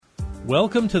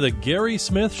Welcome to the Gary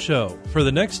Smith Show. For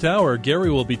the next hour, Gary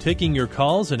will be taking your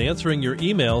calls and answering your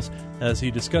emails as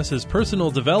he discusses personal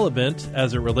development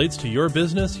as it relates to your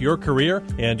business, your career,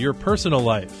 and your personal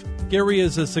life. Gary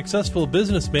is a successful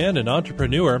businessman and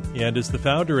entrepreneur and is the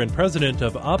founder and president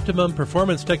of Optimum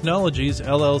Performance Technologies,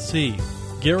 LLC.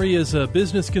 Gary is a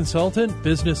business consultant,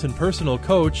 business and personal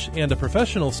coach, and a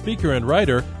professional speaker and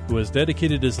writer who has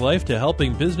dedicated his life to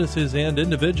helping businesses and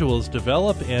individuals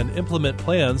develop and implement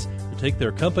plans to take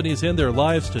their companies and their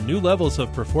lives to new levels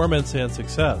of performance and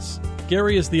success.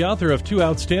 Gary is the author of two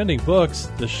outstanding books,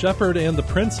 The Shepherd and the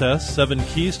Princess, 7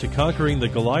 Keys to Conquering the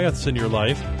Goliaths in Your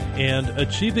Life, and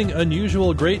Achieving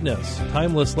Unusual Greatness,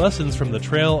 Timeless Lessons from the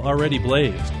Trail Already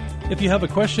Blazed. If you have a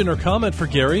question or comment for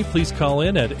Gary, please call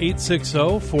in at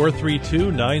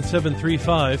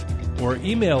 860-432-9735 or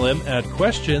email him at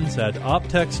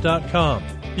questions@optex.com.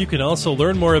 You can also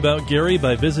learn more about Gary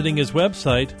by visiting his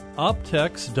website,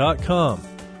 optex.com.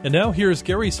 And now here's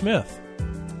Gary Smith.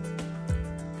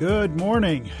 Good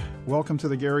morning. Welcome to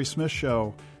the Gary Smith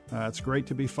Show. It's great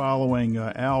to be following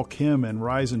Al, Kim, and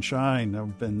Rise and Shine.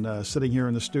 I've been sitting here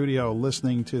in the studio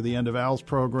listening to the end of Al's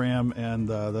program and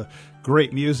the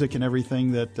great music and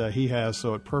everything that he has,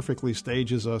 so it perfectly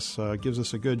stages us, gives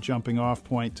us a good jumping off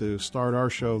point to start our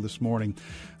show this morning.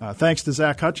 Thanks to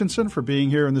Zach Hutchinson for being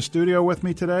here in the studio with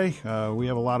me today. We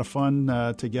have a lot of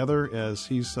fun together as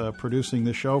he's producing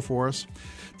the show for us.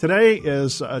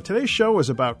 Today's show is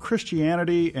about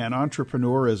Christianity and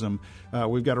entrepreneurism.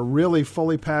 We've got a really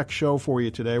fully packed show for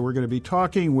you today. We're going to be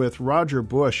talking with Roger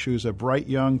Bush, who's a bright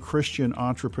young Christian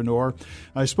entrepreneur.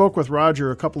 I spoke with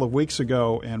Roger a couple of weeks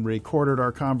ago and recorded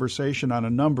our conversation on a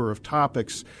number of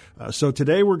topics. So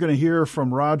today we're going to hear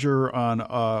from Roger on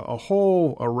a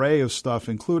whole array of stuff,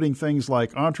 including things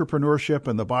like entrepreneurship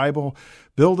and the Bible,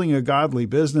 building a godly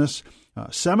business,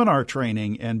 seminar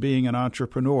training and being an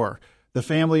entrepreneur, the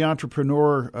family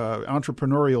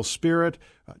entrepreneurial spirit,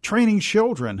 training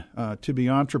children to be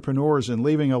entrepreneurs and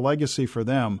leaving a legacy for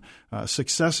them,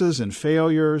 successes and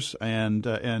failures,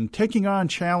 and taking on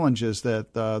challenges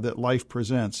that life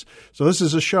presents. So this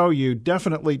is a show you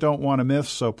definitely don't want to miss.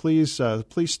 So please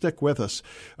stick with us.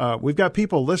 We've got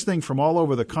people listening from all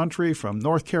over the country, from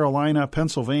North Carolina,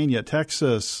 Pennsylvania,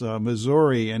 Texas,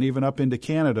 Missouri, and even up into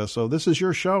Canada. So this is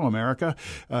your show, America.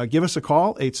 Give us a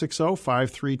call,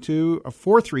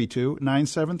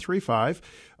 860-432-9735.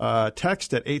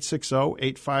 Text at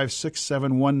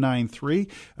 860-856-7193.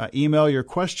 Email your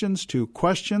questions to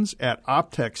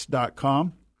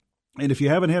questions@optex.com. And if you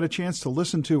haven't had a chance to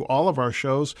listen to all of our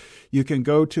shows, you can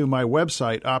go to my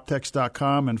website,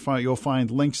 optex.com, and you'll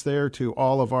find links there to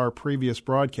all of our previous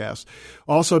broadcasts.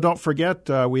 Also, don't forget,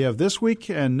 we have this week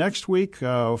and next week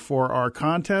for our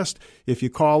contest. If you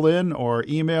call in or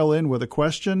email in with a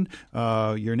question,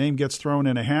 your name gets thrown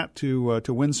in a hat to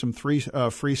win some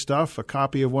free stuff, a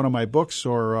copy of one of my books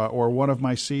or one of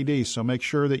my CDs. So make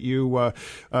sure that you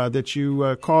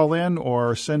call in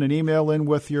or send an email in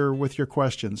with your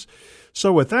questions.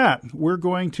 So with that, we're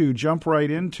going to jump right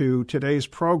into today's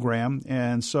program.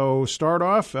 And so start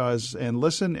off and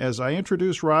listen as I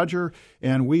introduce Roger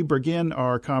and we begin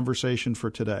our conversation for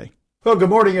today. Well, good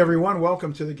morning, everyone.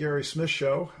 Welcome to the Gary Smith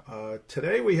Show.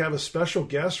 Today we have a special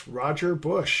guest, Roger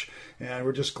Bush, and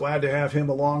we're just glad to have him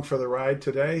along for the ride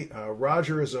today.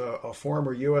 Roger is a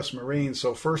former U.S. Marine.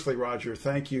 So firstly, Roger,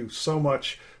 thank you so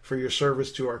much for your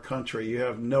service to our country. You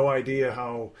have no idea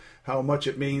how much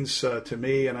it means to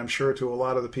me, and I'm sure to a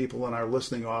lot of the people in our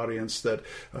listening audience, that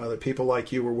people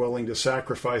like you were willing to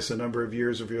sacrifice a number of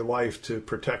years of your life to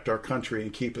protect our country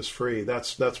and keep us free.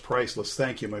 That's priceless.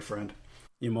 Thank you, my friend.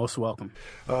 You're most welcome.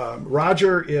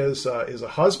 Roger is a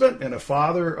husband and a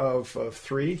father of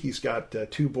 3. He's got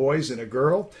 2 boys and a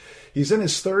girl. He's in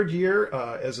his 3rd year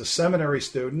as a seminary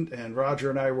student, and Roger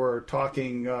and I were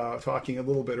talking a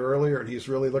little bit earlier, and he's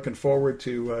really looking forward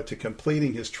to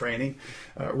completing his training.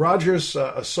 Roger's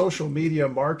a social media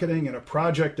marketing and a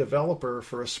project developer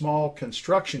for a small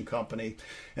construction company,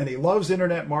 and he loves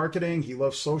internet marketing. He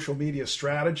loves social media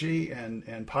strategy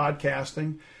and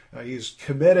podcasting. He's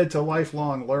committed to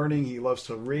lifelong learning. He loves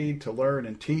to read, to learn,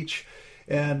 and teach.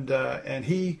 And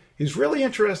he's really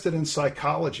interested in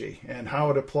psychology and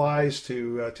how it applies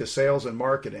to sales and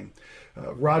marketing.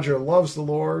 Roger loves the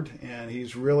Lord, and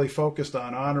he's really focused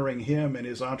on honoring him in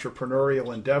his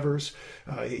entrepreneurial endeavors.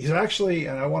 He's actually,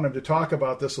 and I want him to talk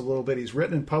about this a little bit, he's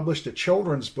written and published a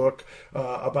children's book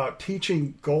about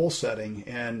teaching goal setting.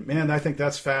 And man, I think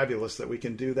that's fabulous that we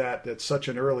can do that at such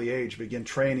an early age, begin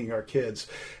training our kids.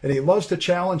 And he loves to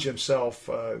challenge himself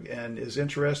and is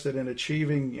interested in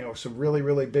achieving some really,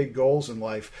 really big goals in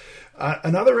life.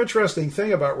 Another interesting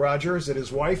thing about Roger is that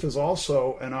his wife is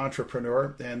also an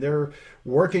entrepreneur, and they're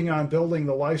working on building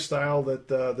the lifestyle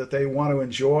that they want to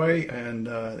enjoy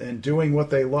and doing what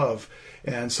they love.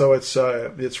 And so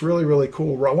it's really, really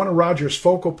cool. One of Roger's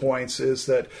focal points is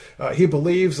that he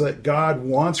believes that God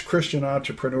wants Christian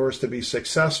entrepreneurs to be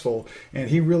successful,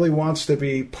 and he really wants to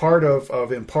be part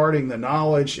of imparting the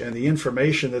knowledge and the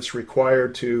information that's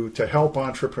required to help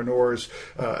entrepreneurs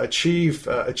achieve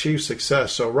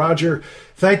success. So Roger,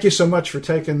 thank you so much for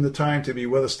taking the time to be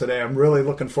with us today. I'm really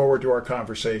looking forward to our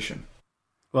conversation.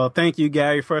 Well, thank you,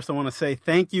 Gary. First, I want to say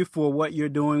thank you for what you're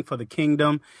doing for the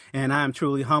kingdom, and I'm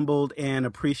truly humbled and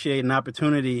appreciate an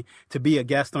opportunity to be a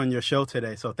guest on your show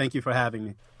today. So thank you for having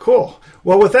me. Cool.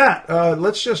 Well, with that,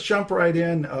 let's just jump right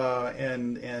in,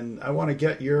 and I want to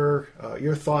get your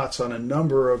thoughts on a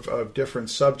number of different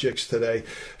subjects today.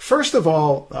 First of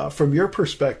all, from your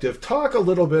perspective, talk a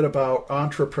little bit about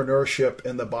entrepreneurship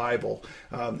in the Bible.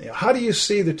 How do you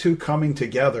see the two coming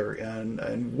together,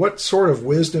 and what sort of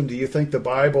wisdom do you think the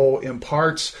Bible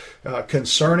imparts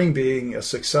concerning being a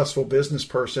successful business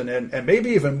person, and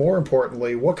maybe even more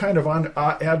importantly, what kind of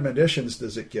admonitions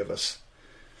does it give us?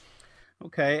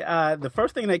 Okay, the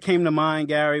first thing that came to mind,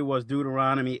 Gary, was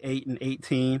Deuteronomy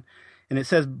 8:18. And it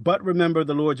says, "But remember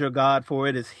the Lord your God, for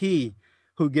it is he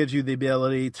who gives you the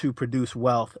ability to produce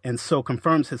wealth, and so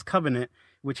confirms his covenant,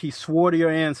 which he swore to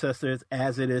your ancestors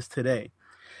as it is today."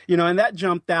 You know, and that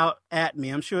jumped out at me.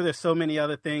 I'm sure there's so many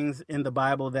other things in the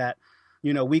Bible that,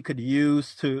 you know, we could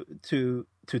use to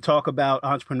talk about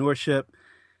entrepreneurship,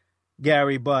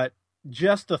 Gary, but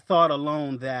just the thought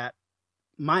alone that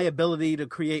my ability to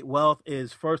create wealth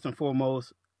is first and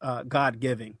foremost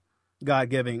God-giving.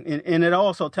 And it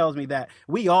also tells me that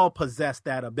we all possess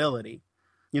that ability,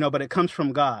 you know, but it comes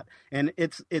from God. And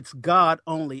it's God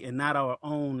only and not our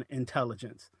own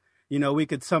intelligence. You know, we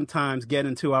could sometimes get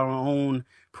into our own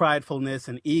pridefulness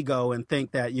and ego and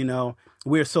think that, you know,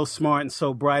 we're so smart and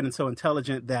so bright and so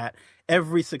intelligent that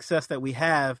every success that we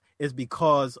have is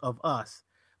because of us.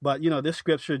 But, you know, this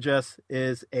scripture just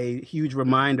is a huge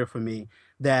reminder for me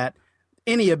that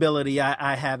any ability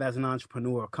I have as an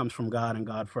entrepreneur comes from God and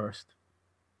God first.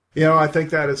 You know, I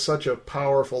think that is such a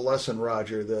powerful lesson,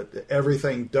 Roger, that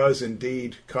everything does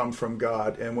indeed come from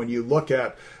God. And when you look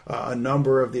at a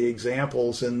number of the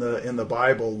examples in the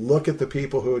Bible, look at the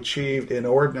people who achieved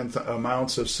inordinate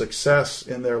amounts of success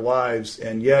in their lives,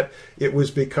 and yet it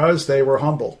was because they were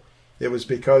humble. It was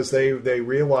because they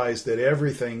realized that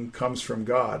everything comes from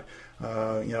God.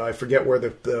 You know, I forget where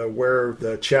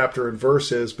the chapter and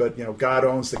verse is, but you know, God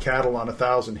owns the cattle on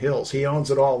 1,000 hills. He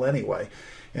owns it all anyway,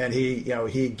 and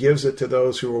he gives it to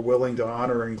those who are willing to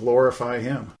honor and glorify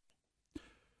Him.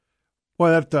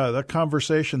 Well, that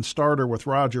conversation starter with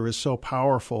Roger is so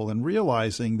powerful, and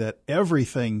realizing that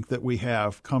everything that we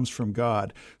have comes from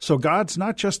God. So God's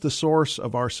not just the source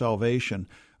of our salvation.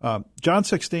 John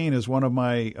 16 is one of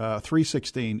my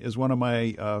 3:16 is one of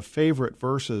my favorite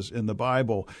verses in the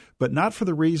Bible, but not for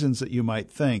the reasons that you might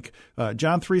think.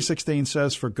 John 3:16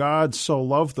 says, "For God so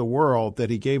loved the world that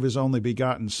he gave his only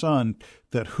begotten Son,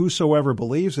 that whosoever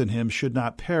believes in him should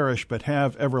not perish but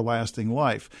have everlasting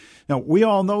life." Now, we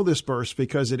all know this verse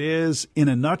because it is, in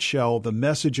a nutshell, the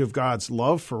message of God's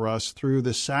love for us through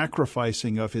the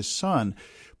sacrificing of his Son.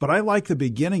 But I like the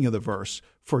beginning of the verse.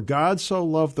 "For God so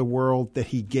loved the world that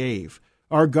he gave."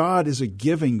 Our God is a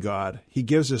giving God. He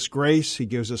gives us grace. He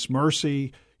gives us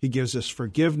mercy. He gives us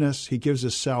forgiveness. He gives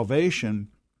us salvation.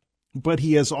 But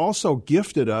he has also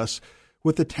gifted us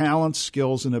with the talents,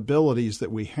 skills, and abilities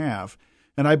that we have.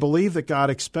 And I believe that God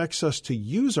expects us to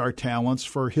use our talents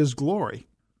for his glory.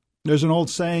 There's an old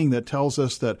saying that tells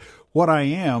us that what I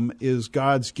am is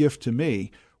God's gift to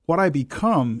me. What I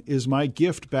become is my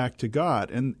gift back to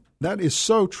God. And that is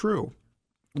so true.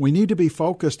 We need to be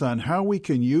focused on how we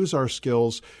can use our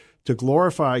skills to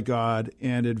glorify God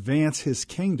and advance his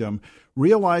kingdom,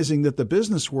 realizing that the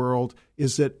business world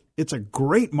is that it's a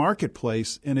great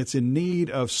marketplace and it's in need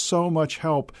of so much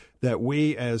help that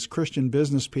we as Christian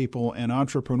business people and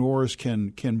entrepreneurs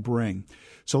can bring.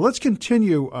 So let's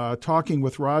continue talking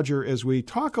with Roger as we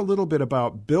talk a little bit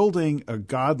about building a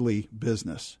godly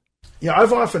business. Yeah,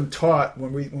 I've often taught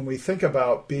when we think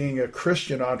about being a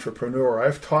Christian entrepreneur,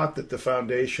 I've taught that the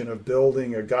foundation of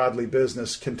building a godly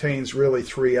business contains really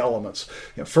three elements.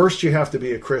 You know, first, you have to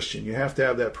be a Christian. You have to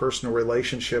have that personal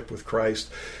relationship with Christ.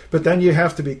 But then you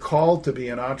have to be called to be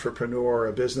an entrepreneur,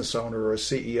 a business owner, or a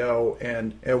CEO.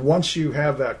 And once you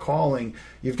have that calling,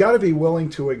 you've got to be willing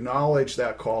to acknowledge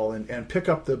that call and pick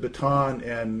up the baton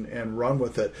and run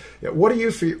with it. What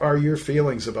are your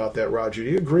feelings about that, Roger?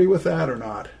 Do you agree with that or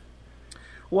not?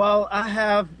 Well, I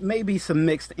have maybe some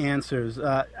mixed answers.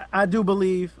 I do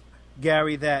believe,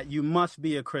 Gary, that you must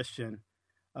be a Christian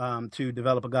to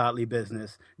develop a godly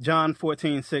business. John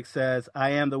 14:6 says,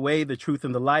 I am the way, the truth,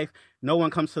 and the life. No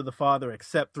one comes to the Father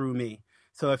except through me.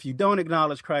 So if you don't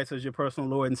acknowledge Christ as your personal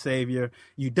Lord and Savior,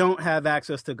 you don't have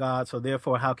access to God. So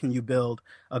therefore, how can you build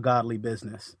a godly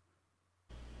business?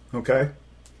 Okay.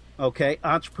 Okay.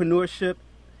 Entrepreneurship,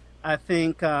 I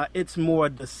think it's more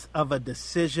of a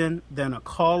decision than a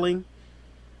calling.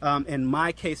 In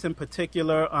my case in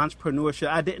particular, entrepreneurship,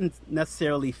 I didn't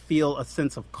necessarily feel a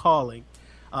sense of calling.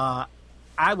 I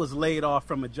was laid off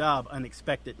from a job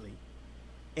unexpectedly.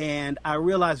 And I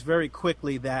realized very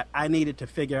quickly that I needed to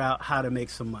figure out how to make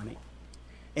some money.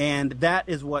 And that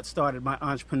is what started my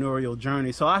entrepreneurial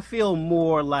journey. So I feel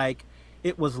more like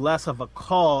it was less of a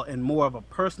call and more of a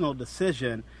personal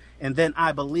decision. And then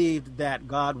I believed that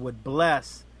God would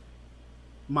bless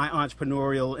my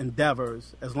entrepreneurial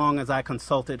endeavors as long as I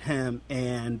consulted him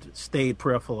and stayed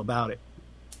prayerful about it.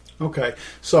 Okay,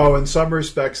 so in some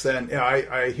respects, then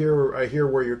I hear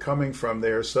where you're coming from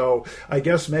there. So I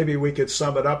guess maybe we could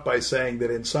sum it up by saying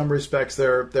that in some respects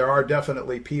there are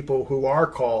definitely people who are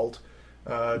called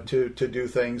to do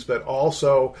things, but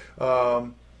also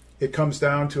it comes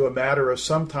down to a matter of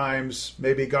sometimes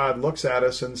maybe God looks at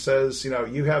us and says,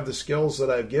 you have the skills that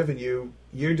I've given you.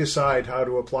 You decide how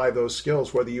to apply those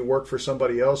skills, whether you work for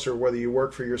somebody else or whether you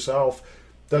work for yourself.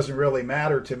 Doesn't really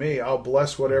matter to me. I'll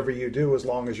bless whatever you do as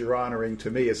long as you're honoring to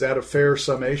me. Is that a fair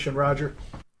summation, Roger?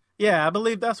 Yeah, I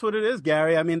believe that's what it is,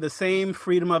 Gary. I mean, the same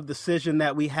freedom of decision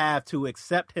that we have to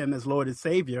accept him as Lord and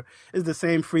Savior is the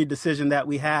same free decision that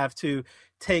we have to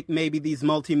take maybe these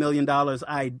multi-million-dollar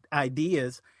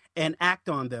ideas and act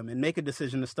on them and make a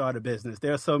decision to start a business.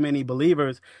 There are so many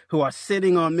believers who are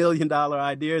sitting on million-dollar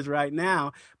ideas right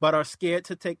now, but are scared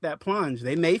to take that plunge.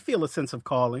 They may feel a sense of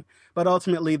calling, but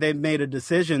ultimately they've made a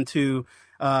decision to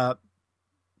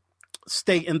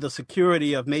stay in the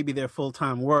security of maybe their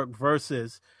full-time work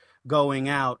versus going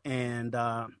out and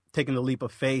taking the leap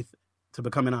of faith to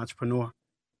become an entrepreneur.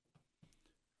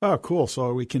 Oh, cool.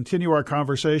 So we continue our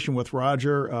conversation with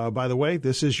Roger. By the way,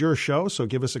 this is your show, so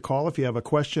give us a call if you have a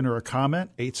question or a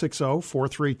comment,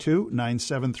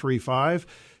 860-432-9735.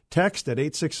 Text at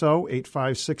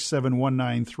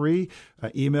 860-856-7193.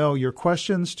 Email your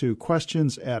questions to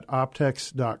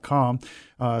questions@optex.com.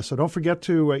 So don't forget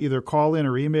to either call in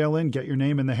or email in, get your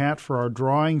name in the hat for our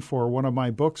drawing for one of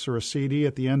my books or a CD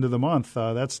at the end of the month.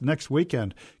 That's next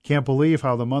weekend. Can't believe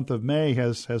how the month of May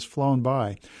has flown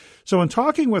by. So in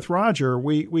talking with Roger,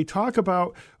 we talk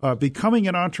about becoming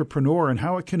an entrepreneur and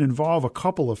how it can involve a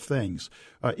couple of things.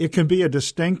 It can be a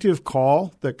distinctive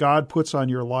call that God puts on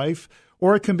your life,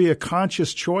 or it can be a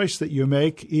conscious choice that you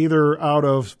make either out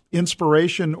of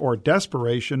inspiration or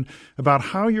desperation about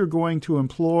how you're going to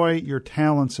employ your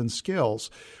talents and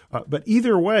skills. But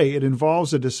either way, it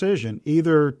involves a decision,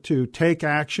 either to take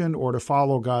action or to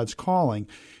follow God's calling.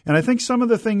 And I think some of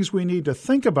the things we need to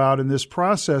think about in this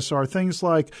process are things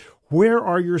like, where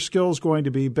are your skills going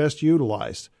to be best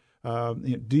utilized?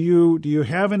 Do you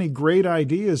have any great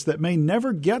ideas that may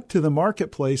never get to the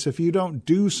marketplace if you don't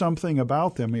do something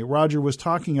about them? I mean, Roger was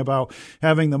talking about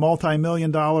having the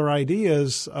multi-million-dollar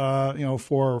ideas,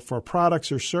 for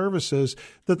products or services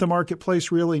that the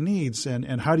marketplace really needs,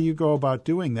 and how do you go about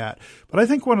doing that? But I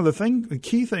think one of the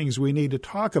key things we need to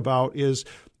talk about is,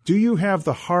 do you have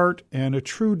the heart and a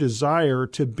true desire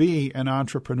to be an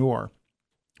entrepreneur?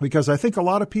 Because I think a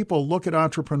lot of people look at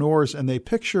entrepreneurs and they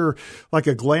picture like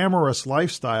a glamorous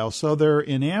lifestyle. So they're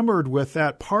enamored with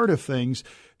that part of things,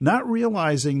 not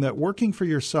realizing that working for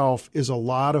yourself is a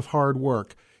lot of hard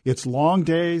work. It's long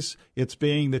days. It's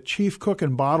being the chief cook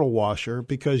and bottle washer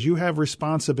because you have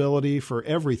responsibility for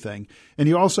everything. And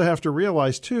you also have to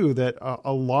realize, too, that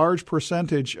a large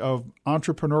percentage of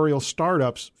entrepreneurial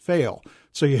startups fail.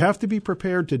 So you have to be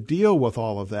prepared to deal with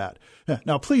all of that.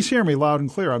 Now, please hear me loud and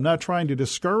clear. I'm not trying to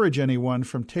discourage anyone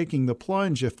from taking the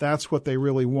plunge if that's what they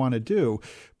really want to do.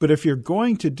 But if you're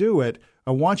going to do it,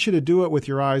 I want you to do it with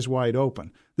your eyes wide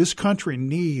open. This country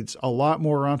needs a lot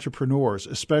more entrepreneurs,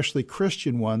 especially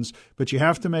Christian ones, but you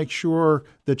have to make sure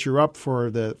that you're up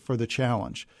for the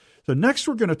challenge. So next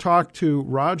we're going to talk to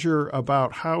Roger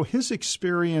about how his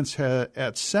experience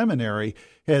at seminary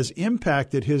has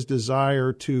impacted his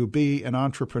desire to be an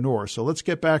entrepreneur. So let's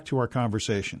get back to our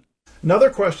conversation.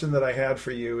 Another question that I had for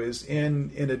you is,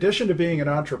 in addition to being an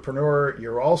entrepreneur,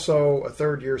 you're also a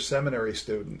third-year seminary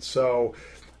student. So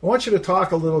I want you to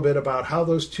talk a little bit about how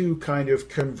those two kind of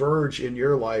converge in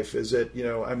your life. Is it,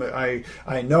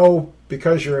 I know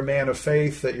because you're a man of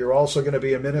faith that you're also going to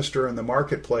be a minister in the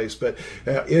marketplace, but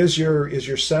is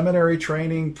your seminary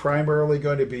training primarily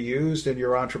going to be used in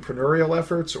your entrepreneurial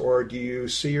efforts, or do you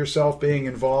see yourself being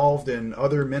involved in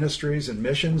other ministries and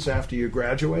missions after you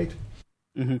graduate?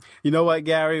 Mm-hmm. You know what,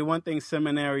 Gary? One thing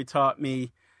seminary taught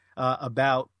me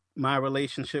about my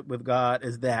relationship with God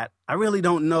is that I really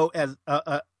don't know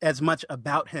as much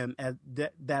about Him as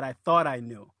that I thought I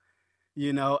knew.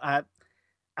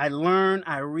 I learn,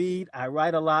 I read, I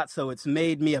write a lot, so it's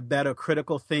made me a better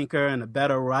critical thinker and a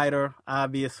better writer,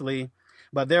 obviously.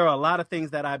 But there are a lot of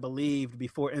things that I believed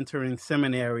before entering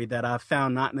seminary that I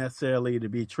found not necessarily to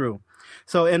be true.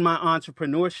 So in my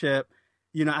entrepreneurship,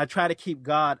 I try to keep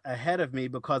God ahead of me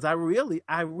because I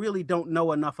really don't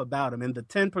know enough about Him. And the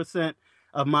 10%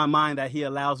 of my mind that He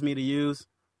allows me to use,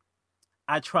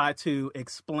 I try to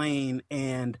explain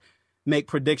and make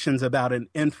predictions about an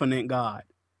infinite God,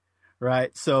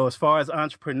 right? So as far as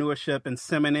entrepreneurship and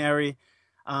seminary,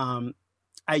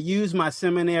 I use my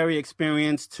seminary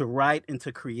experience to write and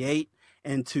to create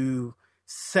and to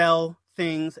sell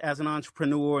things as an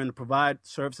entrepreneur and to provide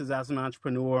services as an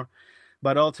entrepreneur.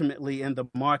 But ultimately in the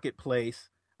marketplace,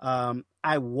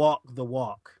 I walk the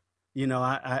walk.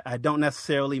 I don't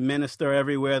necessarily minister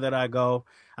everywhere that I go.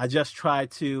 I just try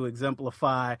to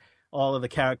exemplify all of the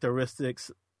characteristics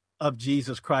of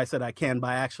Jesus Christ that I can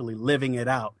by actually living it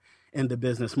out in the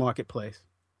business marketplace.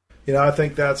 I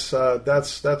think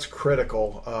that's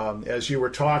critical. As you were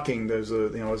talking, I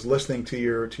was listening to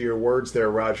your words there,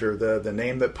 Roger. The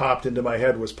name that popped into my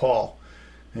head was Paul.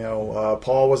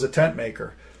 Paul was a tent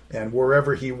maker, and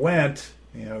wherever he went,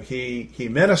 he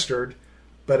ministered.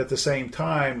 But at the same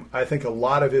time, I think a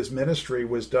lot of his ministry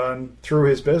was done through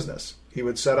his business. He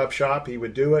would set up shop, he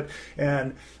would do it,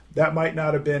 and that might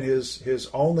not have been his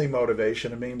only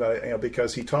motivation.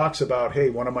 Because he talks about, hey,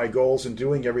 one of my goals in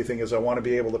doing everything is I want to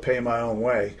be able to pay my own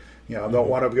way. I don't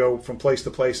want to go from place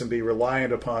to place and be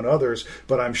reliant upon others.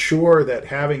 But I'm sure that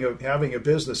having a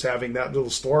business, having that little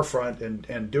storefront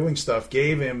and doing stuff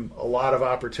gave him a lot of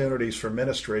opportunities for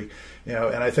ministry.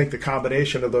 And I think the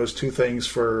combination of those two things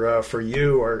for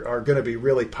you are going to be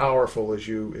really powerful as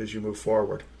you move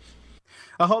forward.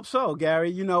 I hope so,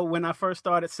 Gary. When I first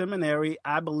started seminary,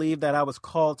 I believed that I was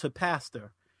called to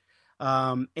pastor.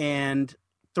 And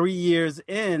 3 years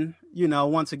in,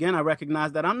 once again, I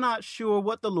recognize that I'm not sure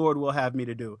what the Lord will have me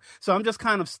to do. So I'm just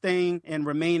kind of staying and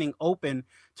remaining open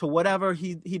to whatever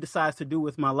he decides to do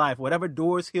with my life. Whatever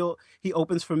doors he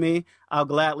opens for me, I'll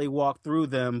gladly walk through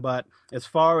them. But as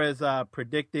far as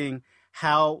predicting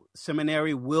how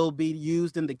seminary will be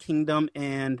used in the kingdom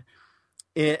and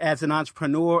as an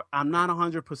entrepreneur, I'm not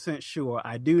 100% sure.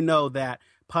 I do know that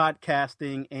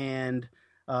podcasting and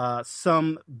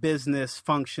some business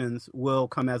functions will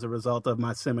come as a result of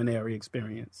my seminary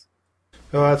experience.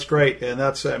 Oh, that's great. And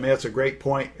that's a great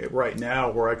point right now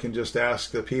where I can just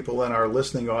ask the people in our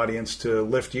listening audience to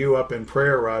lift you up in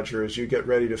prayer, Roger, as you get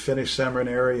ready to finish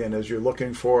seminary and as you're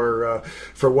looking for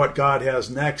what God has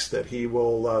next, that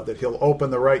He'll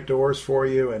open the right doors for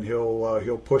you and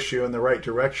He'll push you in the right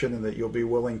direction and that you'll be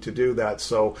willing to do that.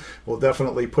 So we'll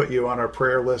definitely put you on our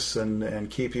prayer lists and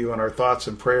keep you in our thoughts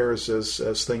and prayers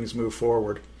as things move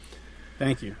forward.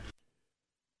 Thank you.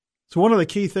 So one of the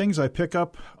key things I pick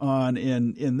up on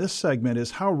in this segment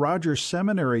is how Roger's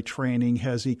seminary training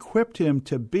has equipped him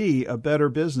to be a better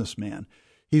businessman.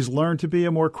 He's learned to be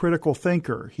a more critical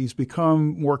thinker. He's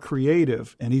become more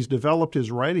creative, and he's developed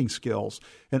his writing skills.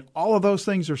 And all of those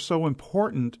things are so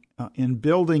important in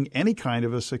building any kind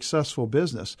of a successful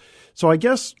business. So I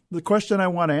guess the question I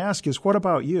want to ask is, what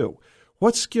about you?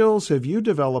 What skills have you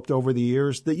developed over the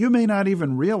years that you may not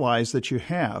even realize that you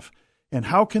have? And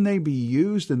how can they be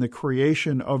used in the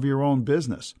creation of your own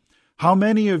business? How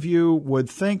many of you would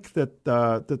think that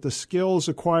the skills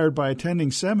acquired by attending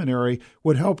seminary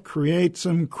would help create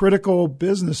some critical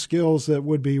business skills that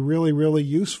would be really, really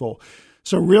useful?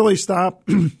 So really stop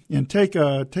and take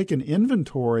an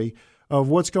inventory of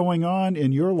what's going on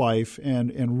in your life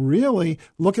and really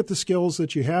look at the skills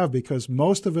that you have, because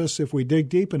most of us, if we dig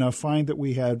deep enough, find that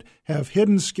we have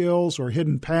hidden skills or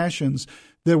hidden passions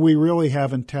that we really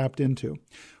haven't tapped into.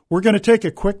 We're going to take a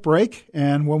quick break,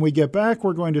 and when we get back,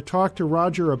 we're going to talk to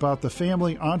Roger about the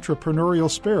family entrepreneurial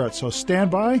spirit. So stand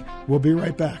by. We'll be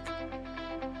right back.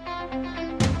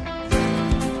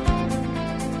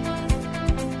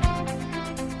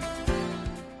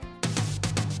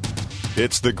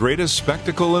 It's the greatest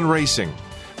spectacle in racing,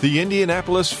 the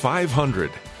Indianapolis 500,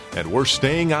 and we're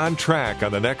staying on track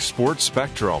on the next Sports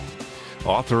Spectrum.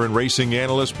 Author and racing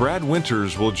analyst Brad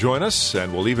Winters will join us,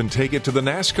 and we'll even take it to the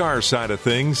NASCAR side of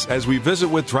things as we visit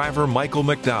with driver Michael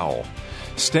McDowell.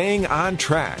 Staying on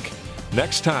track.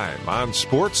 Next time on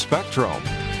Sports Spectrum.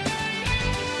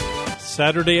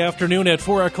 Saturday afternoon at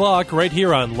 4 o'clock right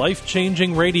here on Life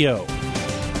Changing Radio.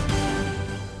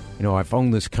 You know, I've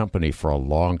owned this company for a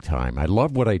long time. I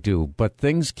love what I do, but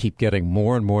things keep getting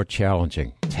more and more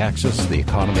challenging. Taxes, the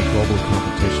economy, global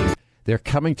competition, they're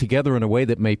coming together in a way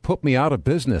that may put me out of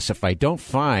business if I don't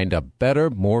find a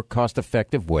better, more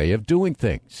cost-effective way of doing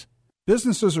things.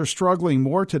 Businesses are struggling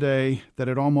more today than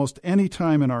at almost any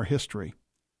time in our history.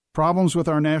 Problems with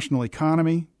our national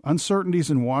economy,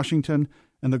 uncertainties in Washington,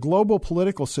 and the global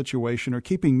political situation are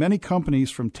keeping many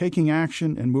companies from taking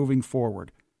action and moving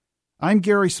forward. I'm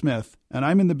Gary Smith, and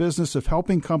I'm in the business of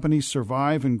helping companies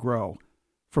survive and grow.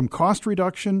 From cost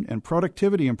reduction and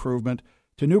productivity improvement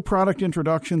to new product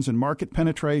introductions and market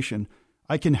penetration,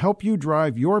 I can help you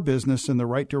drive your business in the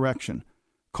right direction.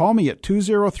 Call me at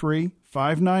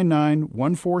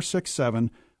 203-599-1467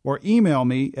 or email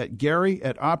me at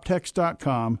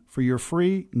gary@optex.com for your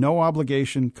free,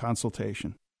 no-obligation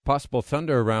consultation. Possible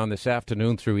thunder around this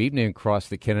afternoon through evening across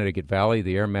the Connecticut Valley.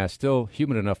 The air mass still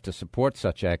humid enough to support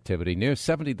such activity. Near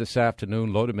 70 this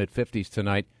afternoon, low to mid-50s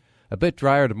tonight. A bit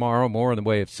drier tomorrow, more in the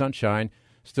way of sunshine.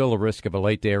 Still a risk of a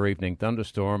late-day or evening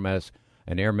thunderstorm as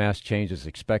an air mass change is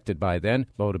expected by then.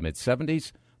 Low to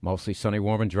mid-70s. Mostly sunny,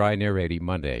 warm, and dry near 80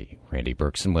 Monday. Randy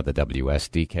Berkson with the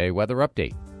WSDK Weather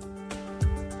Update.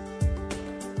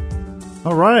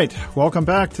 All right. Welcome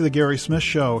back to the Gary Smith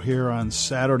Show here on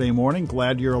Saturday morning.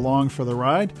 Glad you're along for the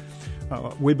ride.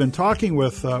 We've been talking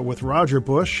with Roger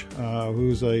Bush,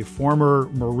 who's a former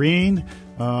Marine,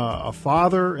 a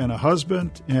father and a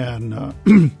husband, and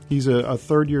he's a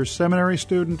third-year seminary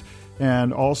student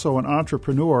and also an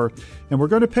entrepreneur. And we're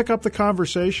going to pick up the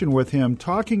conversation with him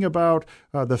talking about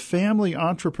the family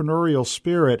entrepreneurial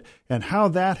spirit and how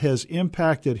that has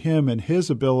impacted him and his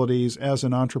abilities as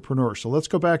an entrepreneur. So let's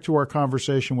go back to our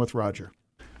conversation with Roger.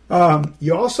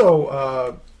 You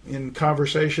also, in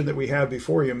conversation that we had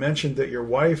before, you mentioned that your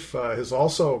wife has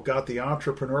also got the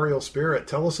entrepreneurial spirit.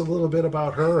 Tell us a little bit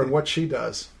about her and what she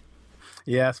does.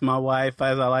 Yes, my wife,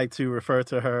 as I like to refer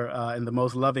to her in the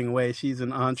most loving way, she's an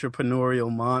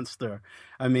entrepreneurial monster.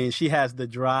 I mean, she has the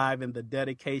drive and the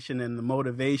dedication and the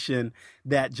motivation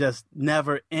that just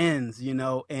never ends, you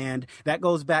know, and that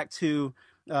goes back to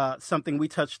something we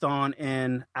touched on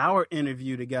in our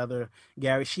interview together,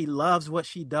 Gary. She loves what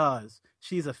she does.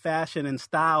 She's a fashion and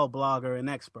style blogger and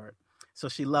expert. So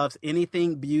she loves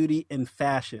anything beauty and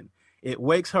fashion. It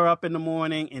wakes her up in the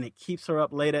morning and it keeps her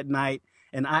up late at night.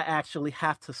 And I actually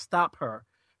have to stop her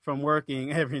from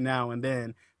working every now and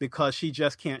then because she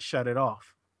just can't shut it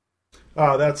off.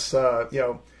 That's, I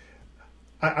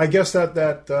guess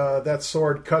that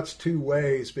sword cuts two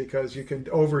ways because you can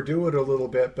overdo it a little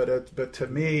bit. But to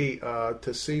me,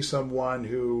 to see someone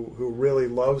who really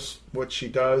loves what she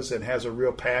does and has a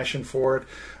real passion for it,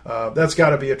 that's got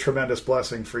to be a tremendous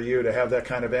blessing for you to have that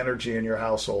kind of energy in your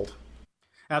household.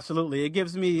 Absolutely. It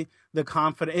gives me the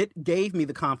confidence. It gave me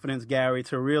the confidence, Gary,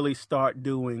 to really start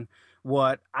doing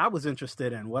what I was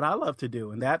interested in, what I love to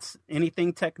do. And that's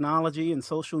anything technology and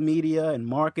social media and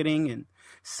marketing and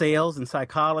sales and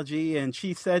psychology. And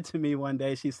she said to me one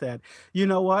day, she said, you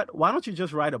know what? Why don't you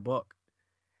just write a book?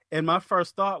 And my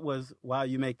first thought was, wow,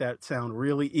 you make that sound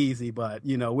really easy, but,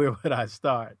 you know, where would I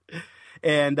start?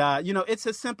 And, it's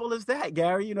as simple as that,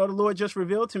 Gary. You know, the Lord just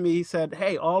revealed to me, he said,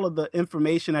 hey, all of the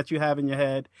information that you have in your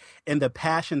head and the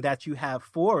passion that you have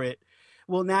for it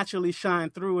will naturally shine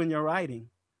through in your writing.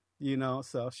 You know,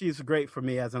 so she's great for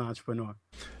me as an entrepreneur.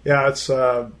 Yeah, it's.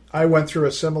 I went through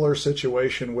a similar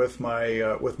situation with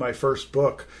my first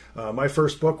book. My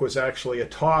first book was actually a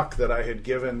talk that I had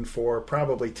given for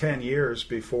probably 10 years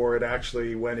before it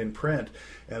actually went in print.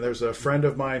 And there's a friend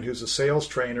of mine who's a sales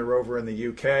trainer over in the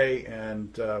UK,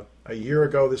 and a year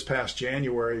ago, this past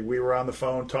January, we were on the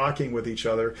phone talking with each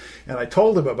other, and I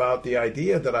told him about the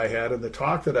idea that I had and the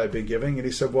talk that I'd been giving, and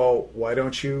he said, well, why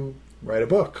don't you write a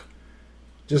book?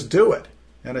 Just do it.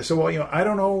 And I said, well, I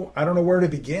don't know where to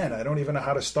begin. I don't even know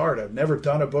how to start. I've never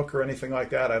done a book or anything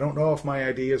like that. I don't know if my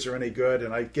ideas are any good.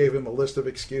 And I gave him a list of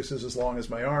excuses as long as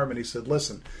my arm. And he said,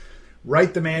 listen,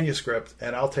 write the manuscript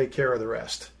and I'll take care of the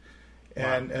rest. Wow.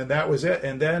 And that was it.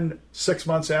 And then 6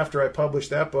 months after I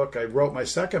published that book, I wrote my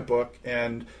second book,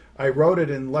 and I wrote it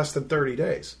in less than 30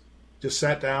 days. Just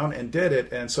sat down and did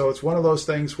it. And so it's one of those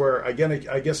things where, again,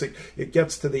 I guess it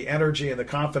gets to the energy and the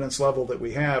confidence level that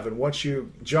we have. And once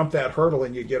you jump that hurdle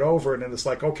and you get over it, and it's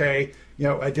like, okay,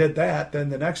 I did that, then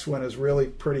the next one is really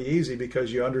pretty easy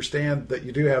because you understand that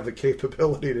you do have the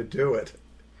capability to do it.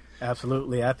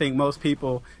 Absolutely. I think most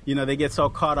people, they get so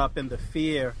caught up in the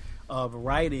fear of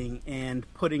writing and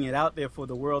putting it out there for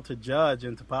the world to judge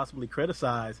and to possibly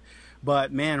criticize.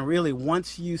 But man, really,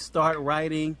 once you start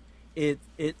writing,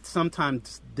 it's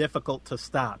sometimes difficult to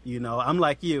stop. I'm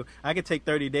like you. I could take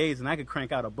 30 days and I could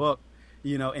crank out a book,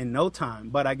 in no time.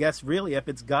 But I guess really, if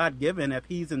it's God-given, if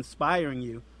he's inspiring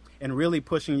you and really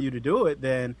pushing you to do it,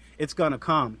 then it's going to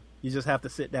come. You just have to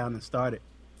sit down and start it.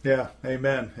 Yeah,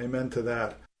 amen. Amen to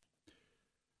that.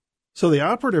 So the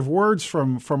operative words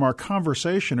from our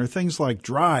conversation are things like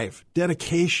drive,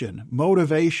 dedication,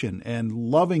 motivation, and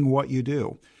loving what you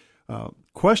do.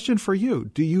 Question for you.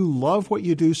 Do you love what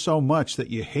you do so much that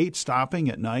you hate stopping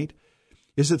at night?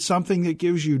 Is it something that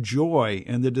gives you joy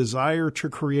and the desire to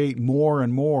create more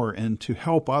and more and to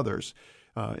help others?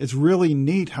 It's really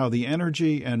neat how the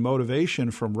energy and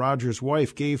motivation from Roger's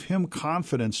wife gave him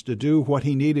confidence to do what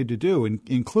he needed to do,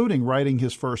 including writing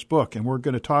his first book. And we're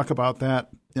going to talk about that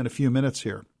in a few minutes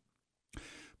here.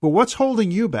 But what's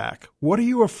holding you back? What are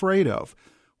you afraid of?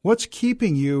 What's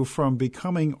keeping you from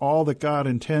becoming all that God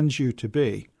intends you to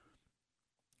be?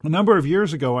 A number of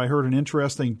years ago, I heard an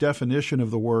interesting definition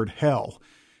of the word hell.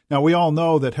 Now, we all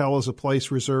know that hell is a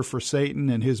place reserved for Satan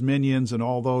and his minions and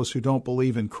all those who don't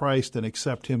believe in Christ and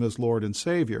accept him as Lord and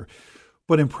Savior.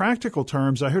 But in practical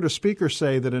terms, I heard a speaker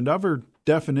say that another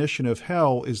definition of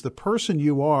hell is the person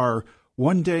you are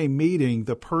one day meeting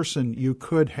the person you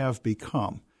could have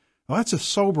become. Well, that's a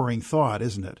sobering thought,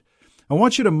 isn't it? I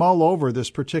want you to mull over this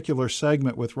particular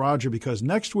segment with Roger because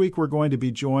next week we're going to be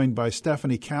joined by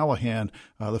Stephanie Callahan,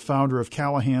 the founder of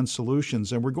Callahan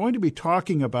Solutions, and we're going to be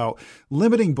talking about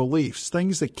limiting beliefs,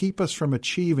 things that keep us from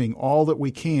achieving all that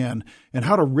we can, and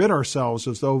how to rid ourselves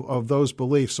of those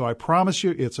beliefs. So I promise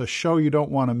you, it's a show you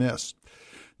don't want to miss.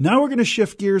 Now we're going to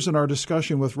shift gears in our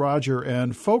discussion with Roger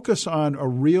and focus on a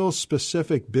real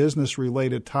specific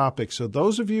business-related topic. So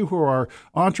those of you who are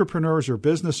entrepreneurs or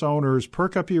business owners,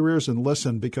 perk up your ears and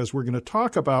listen because we're going to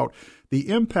talk about the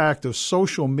impact of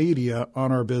social media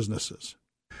on our businesses.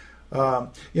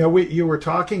 You were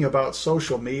talking about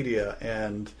social media,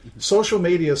 and social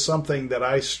media is something that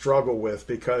I struggle with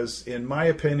because, in my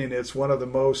opinion, it's one of the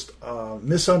most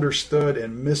misunderstood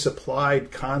and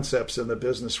misapplied concepts in the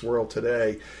business world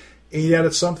today. And yet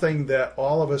it's something that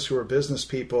all of us who are business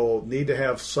people need to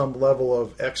have some level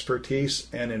of expertise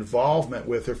and involvement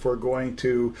with if we're going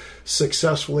to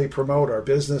successfully promote our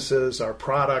businesses, our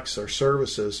products, our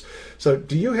services. So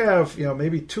do you have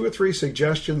maybe 2 or 3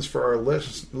 suggestions for our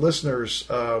listeners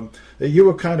that you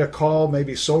would kind of call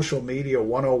maybe social media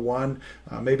 101,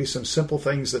 maybe some simple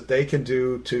things that they can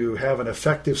do to have an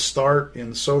effective start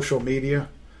in social media?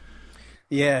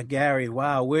 Yeah, Gary,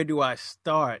 wow, where do I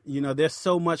start? There's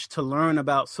so much to learn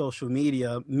about social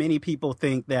media. Many people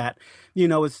think that,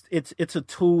 it's a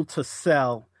tool to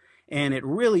sell, and it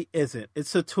really isn't.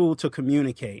 It's a tool to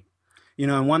communicate.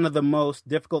 And one of the most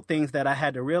difficult things that I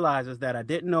had to realize is that I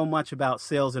didn't know much about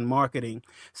sales and marketing.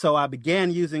 So I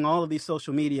began using all of these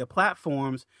social media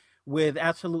platforms with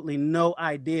absolutely no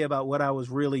idea about what I was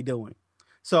really doing.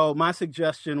 So my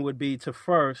suggestion would be to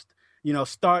first,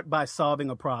 start by solving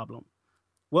a problem.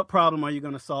 What problem are you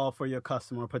going to solve for your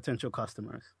customer or potential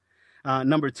customers?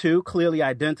 Number 2, clearly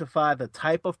identify the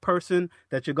type of person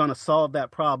that you're going to solve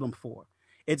that problem for.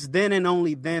 It's then and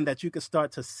only then that you can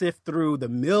start to sift through the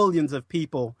millions of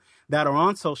people that are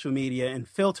on social media and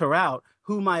filter out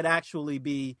who might actually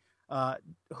become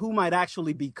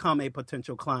a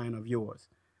potential client of yours.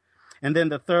 And then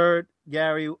the third,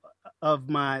 Gary,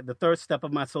 the third step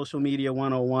of my social media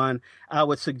 101, I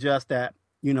would suggest that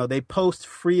they post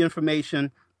free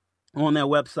information on their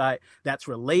website that's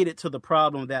related to the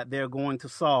problem that they're going to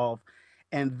solve,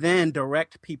 and then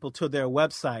direct people to their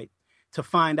website to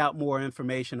find out more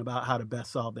information about how to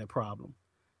best solve their problem.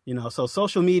 So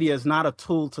social media is not a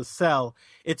tool to sell.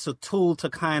 It's a tool to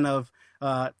kind of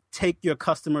take your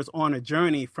customers on a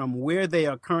journey from where they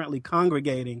are currently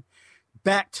congregating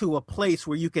back to a place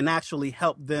where you can actually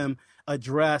help them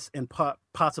address and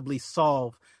possibly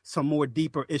solve some more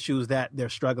deeper issues that they're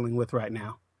struggling with right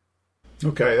now.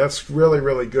 Okay, that's really,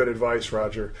 really good advice,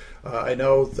 Roger. I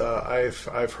know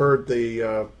I've heard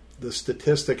the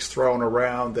statistics thrown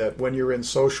around that when you're in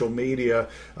social media,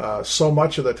 so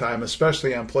much of the time,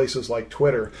 especially on places like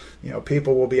Twitter,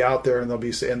 people will be out there and they'll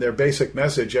be saying their basic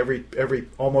message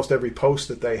almost every post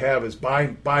that they have is buy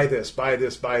this, buy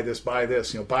this, buy this, buy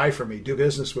this, buy from me, do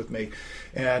business with me.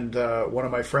 And one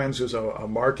of my friends who's a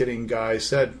marketing guy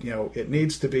said, it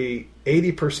needs to be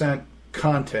 80%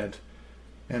 content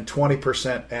and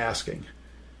 20% asking.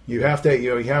 You have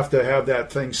to have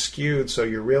that thing skewed so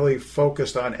you're really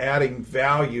focused on adding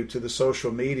value to the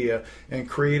social media and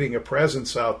creating a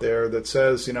presence out there that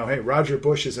says, hey, Roger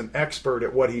Bush is an expert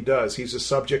at what he does. He's a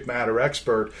subject matter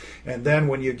expert. And then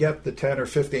when you get the 10 or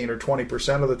 15 or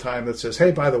 20% of the time that says,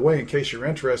 hey, by the way, in case you're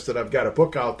interested, I've got a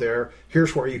book out there.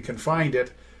 Here's where you can find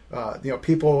it.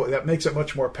 People, that makes it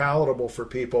much more palatable for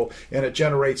people, and it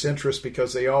generates interest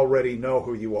because they already know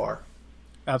who you are.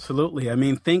 Absolutely. I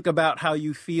mean, think about how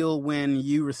you feel when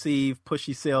you receive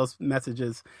pushy sales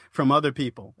messages from other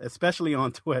people, especially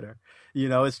on Twitter.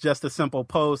 It's just a simple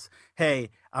post.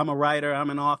 Hey, I'm a writer. I'm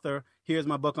an author. Here's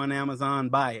my book on Amazon.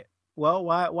 Buy it. Well,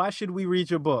 why should we read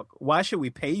your book? Why should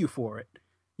we pay you for it?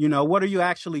 What are you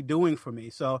actually doing for me?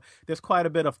 So there's quite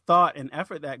a bit of thought and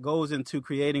effort that goes into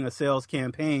creating a sales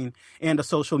campaign and a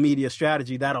social media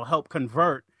strategy that'll help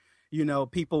convert,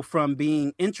 people from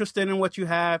being interested in what you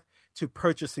have to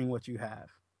purchasing what you have.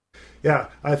 Yeah,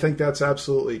 I think that's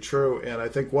absolutely true. And I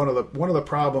think one of the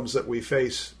problems that we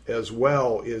face as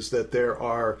well is that there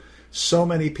are so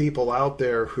many people out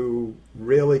there who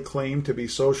really claim to be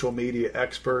social media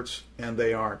experts, and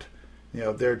they aren't.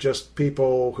 They're just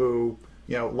people who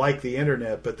like the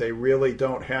internet, but they really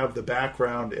don't have the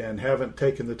background and haven't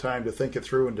taken the time to think it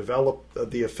through and develop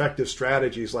the effective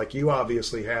strategies like you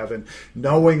obviously have, and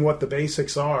knowing what the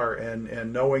basics are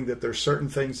and knowing that there's certain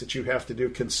things that you have to do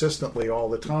consistently all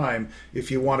the time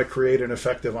if you want to create an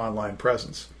effective online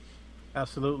presence.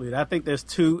 Absolutely. I think there's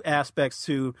two aspects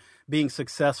to being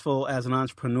successful as an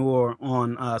entrepreneur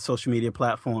on social media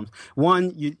platforms.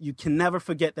 One, you can never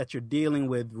forget that you're dealing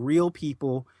with real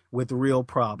people with real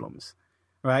problems.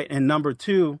 Right. And number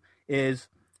two is,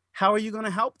 how are you going to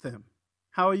help them?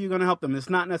 How are you going to help them? It's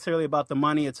not necessarily about the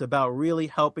money. It's about really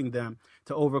helping them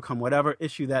to overcome whatever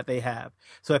issue that they have.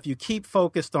 So if you keep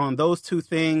focused on those two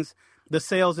things, the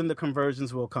sales and the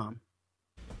conversions will come.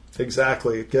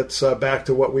 Exactly. It gets back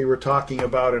to what we were talking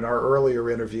about in our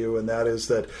earlier interview, and that is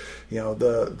that,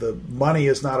 the money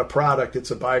is not a product,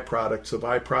 it's a byproduct. It's a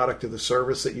byproduct of the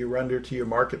service that you render to your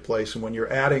marketplace. And when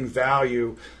you're adding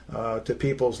value to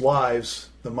people's lives,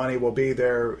 the money will be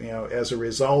there, as a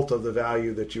result of the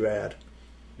value that you add.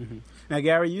 Mm-hmm. Now,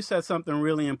 Gary, you said something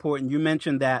really important. You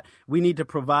mentioned that we need to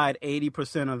provide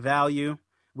 80% of value.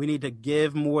 We need to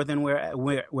give more than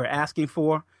we're asking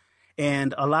for.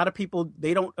 And a lot of people,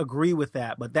 they don't agree with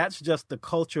that, but that's just the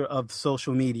culture of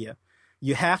social media.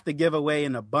 You have to give away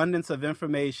an abundance of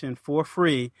information for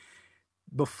free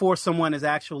before someone is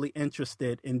actually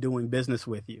interested in doing business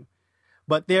with you.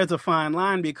 But there's a fine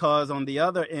line, because on the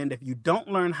other end, if you don't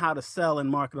learn how to sell and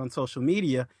market on social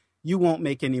media, you won't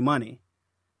make any money.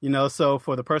 So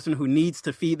for the person who needs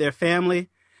to feed their family,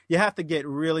 you have to get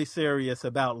really serious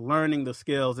about learning the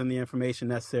skills and the information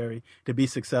necessary to be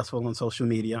successful on social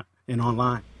media and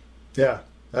online. Yeah,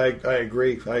 I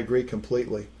agree. I agree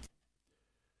completely.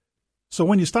 So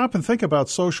when you stop and think about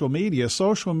social media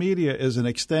is an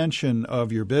extension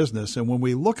of your business. And when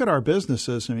we look at our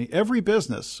businesses, every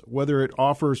business, whether it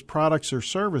offers products or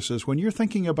services, when you're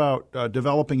thinking about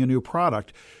developing a new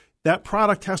product, that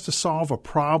product has to solve a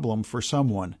problem for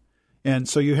someone. And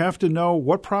so you have to know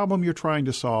what problem you're trying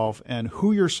to solve and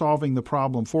who you're solving the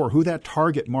problem for, who that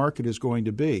target market is going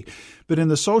to be. But in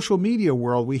the social media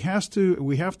world, we have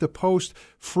to post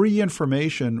free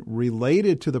information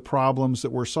related to the problems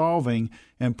that we're solving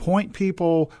and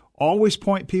always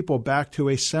point people back to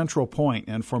a central point.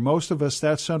 And for most of us,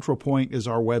 that central point is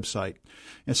our website.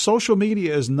 And social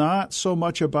media is not so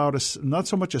much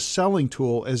a selling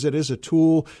tool as it is a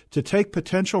tool to take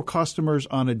potential customers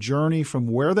on a journey from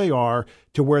where they are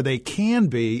to where they can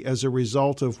be as a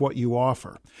result of what you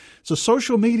offer. So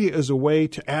social media is a way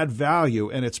to add value,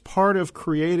 and it's part of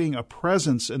creating a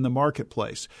presence in the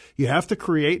marketplace. You have to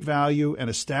create value and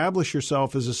establish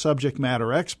yourself as a subject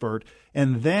matter expert,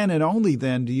 and then and only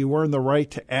then do you earn the right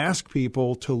to ask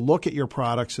people to look at your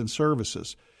products and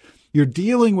services. You're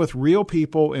dealing with real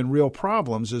people and real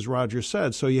problems, as Roger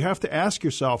said, so you have to ask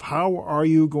yourself, how are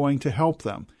you going to help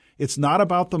them? It's not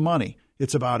about the money.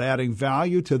 It's about adding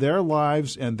value to their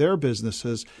lives and their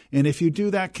businesses. And if you do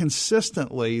that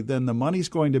consistently, then the money's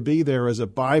going to be there as a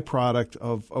byproduct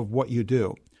of what you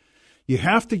do. You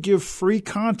have to give free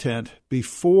content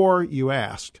before you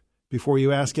ask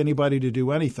anybody to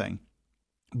do anything.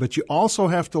 But you also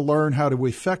have to learn how to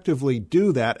effectively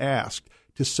do that ask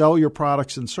to sell your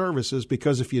products and services,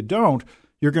 because if you don't,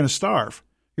 you're going to starve.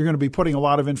 you're going to be putting a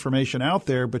lot of information out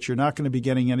there, but you're not going to be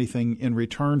getting anything in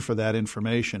return for that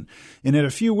information. And in a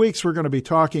few weeks, we're going to be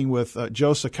talking with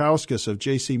Joe Sikauskas of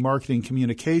JC Marketing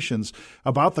Communications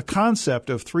about the concept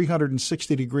of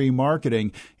 360-degree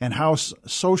marketing and how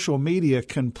social media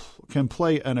can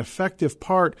play an effective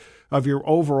part of your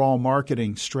overall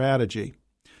marketing strategy.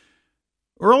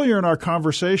 Earlier in our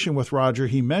conversation with Roger,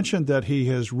 he mentioned that he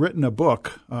has written a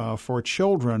book for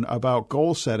children about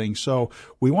goal setting. So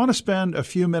we want to spend a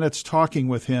few minutes talking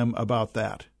with him about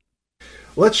that.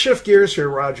 Let's shift gears here,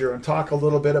 Roger, and talk a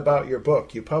little bit about your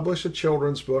book. You published a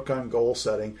children's book on goal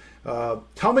setting.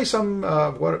 Tell me some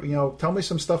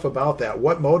stuff about that.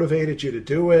 What motivated you to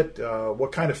do it?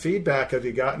 What kind of feedback have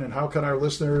you gotten, and how can our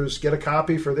listeners get a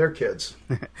copy for their kids?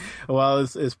 Well,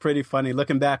 it's pretty funny.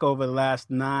 Looking back over the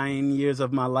last 9 years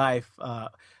of my life,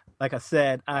 like I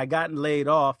said, I got laid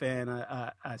off, and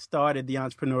I started the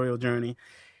entrepreneurial journey.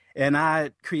 And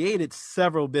I created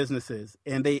several businesses,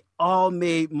 and they all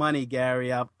made money, Gary.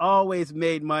 I've always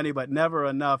made money, but never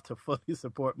enough to fully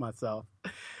support myself.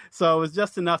 So it was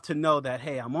just enough to know that,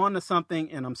 hey, I'm on to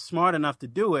something and I'm smart enough to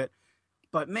do it.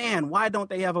 But man, why don't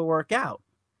they ever work out?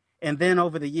 And then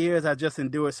over the years, I just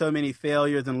endured so many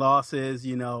failures and losses,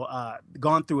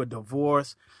 gone through a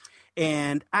divorce,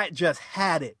 and I just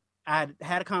had it. I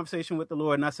had a conversation with the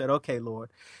Lord, and I said, okay, Lord,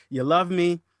 you love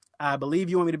me. I believe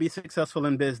you want me to be successful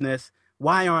in business.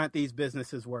 Why aren't these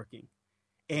businesses working?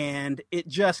 And it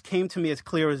just came to me as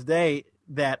clear as day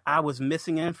that I was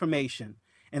missing information.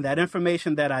 And that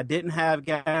information that I didn't have,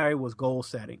 Gary, was goal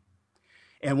setting.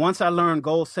 And once I learned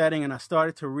goal setting and I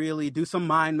started to really do some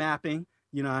mind mapping,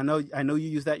 I know you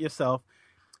use that yourself,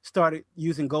 started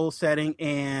using goal setting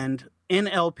and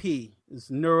NLP,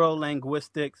 is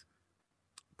neuro-linguistics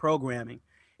programming.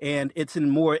 And it's a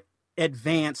more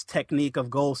advanced technique of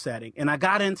goal setting. And I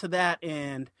got into that,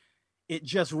 and it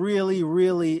just really,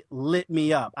 really lit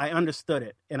me up. I understood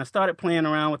it. And I started playing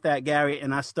around with that, Gary,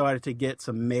 and I started to get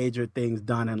some major things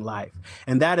done in life.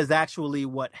 And that is actually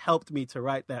what helped me to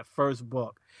write that first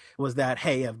book, was that,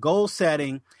 hey, if goal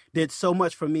setting did so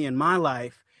much for me in my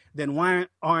life, then why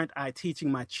aren't I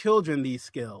teaching my children these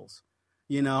skills?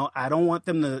 I don't want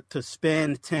them to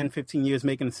spend 10, 15 years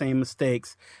making the same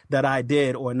mistakes that I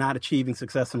did, or not achieving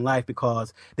success in life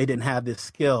because they didn't have this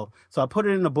skill. So I put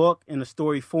it in a book in a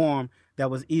story form that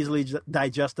was easily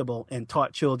digestible and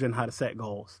taught children how to set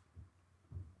goals.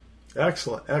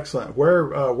 Excellent.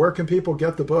 Where can people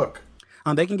get the book?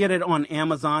 They can get it on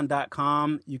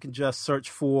Amazon.com. You can just search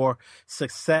for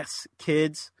Success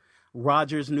Kids,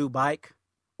 Roger's New Bike,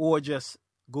 or just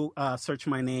search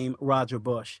my name, Roger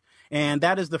Bush. And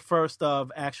that is the first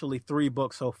of actually 3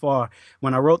 books so far.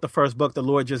 When I wrote the first book, the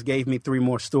Lord just gave me 3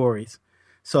 more stories.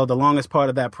 So the longest part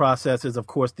of that process is, of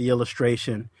course, the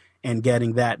illustration and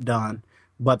getting that done.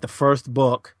 But the first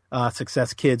book,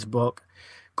 Success Kids book,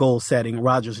 Goal Setting,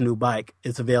 Roger's New Bike,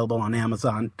 is available on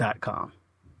Amazon.com.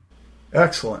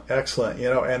 Excellent.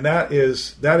 And that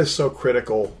is so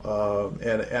critical.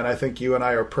 And I think you and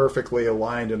I are perfectly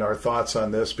aligned in our thoughts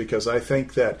on this, because I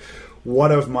think that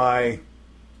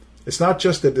it's not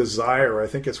just a desire. I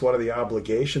think it's one of the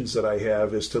obligations that I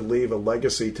have, is to leave a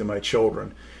legacy to my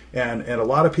children. And a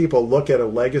lot of people look at a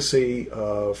legacy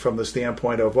from the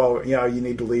standpoint of, you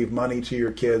need to leave money to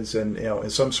your kids and,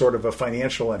 and some sort of a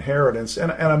financial inheritance.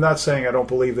 And I'm not saying I don't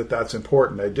believe that that's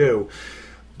important. I do.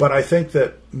 But I think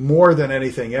that more than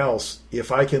anything else,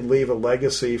 if I can leave a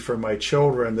legacy for my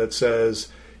children that says,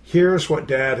 here's what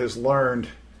Dad has learned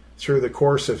through the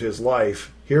course of his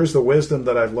life. Here's the wisdom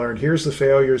that I've learned. Here's the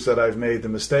failures that I've made, the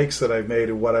mistakes that I've made,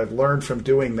 and what I've learned from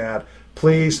doing that.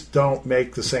 Please don't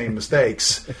make the same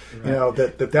mistakes. Right.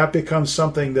 That becomes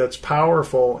something that's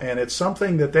powerful, and it's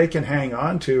something that they can hang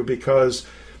on to, because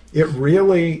it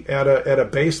really, at a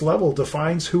base level,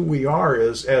 defines who we are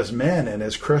as men and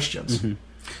as Christians. Mm-hmm.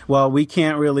 Well, we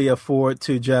can't really afford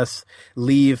to just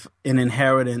leave an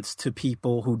inheritance to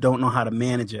people who don't know how to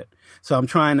manage it. So I'm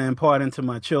trying to impart into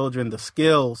my children the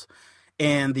skills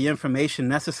and the information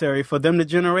necessary for them to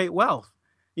generate wealth.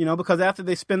 Because after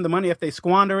they spend the money, if they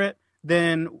squander it,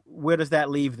 then where does that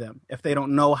leave them if they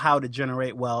don't know how to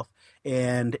generate wealth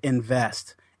and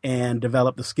invest and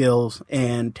develop the skills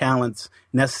and talents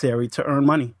necessary to earn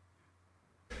money?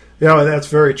 Yeah, that's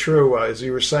very true. As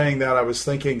you were saying that, I was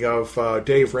thinking of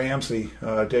Dave Ramsey.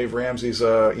 Dave Ramsey's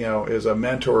is a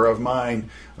mentor of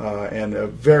mine, and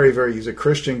he's a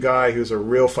Christian guy who's a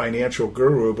real financial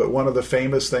guru. But one of the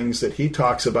famous things that he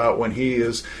talks about when he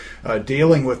is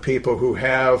dealing with people who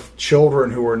have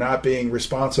children who are not being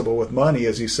responsible with money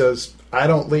is, he says, "I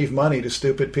don't leave money to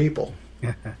stupid people."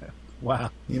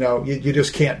 Wow. You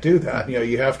just can't do that.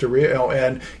 You have to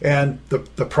and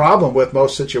the problem with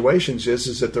most situations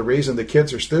is that the reason the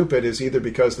kids are stupid is either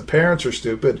because the parents are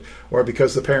stupid or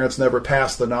because the parents never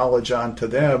pass the knowledge on to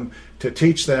them to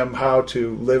teach them how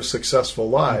to live successful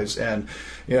lives. And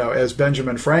as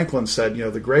Benjamin Franklin said,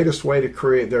 the greatest way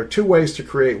to there are two ways to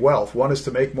create wealth. One is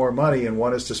to make more money and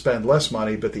one is to spend less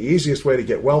money, but the easiest way to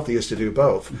get wealthy is to do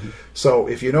both. Mm-hmm. So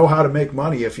if you know how to make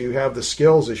money, if you have the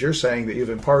skills, as you're saying, that you've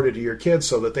imparted to your kids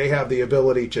so that they have the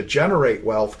ability to generate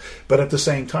wealth, but at the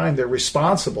same time they're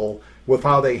responsible with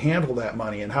how they handle that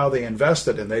money and how they invest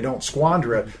it and they don't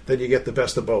squander it, then you get the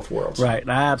best of both worlds. Right.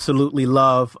 I absolutely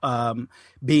love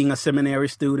being a seminary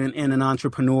student and an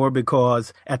entrepreneur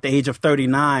because at the age of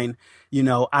 39,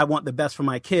 I want the best for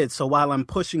my kids. So while I'm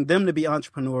pushing them to be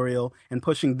entrepreneurial and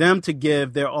pushing them to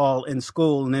give their all in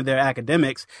school and in their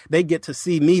academics, they get to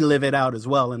see me live it out as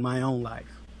well in my own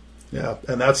life. Yeah,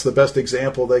 and that's the best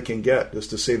example they can get, is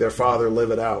to see their father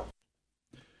live it out.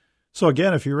 So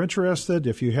again, if you're interested,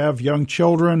 if you have young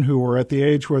children who are at the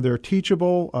age where they're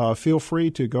teachable, feel free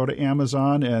to go to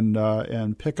Amazon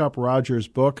and pick up Roger's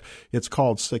book. It's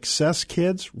called Success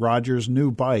Kids, Roger's New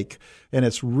Bike. And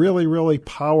it's really, really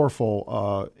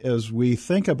powerful as we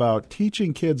think about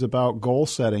teaching kids about goal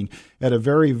setting at a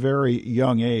very, very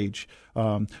young age.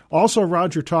 Also,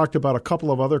 Roger talked about a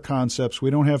couple of other concepts. We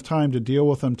don't have time to deal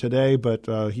with them today, but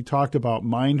he talked about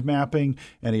mind mapping,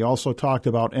 and he also talked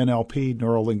about NLP,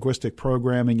 neuro-linguistic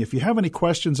programming. If you have any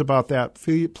questions about that,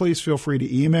 please feel free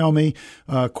to email me,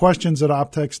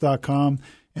 questions@optex.com,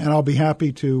 and I'll be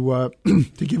happy to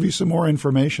give you some more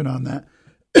information on that.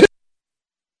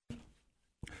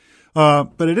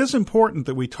 But it is important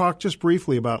that we talk just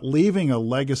briefly about leaving a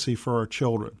legacy for our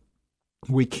children.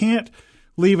 We can't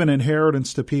leave an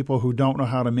inheritance to people who don't know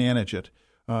how to manage it.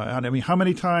 And I mean, how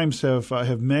many times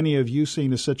have many of you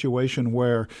seen a situation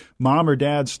where mom or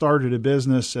dad started a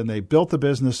business and they built the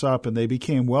business up and they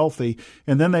became wealthy,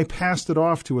 and then they passed it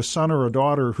off to a son or a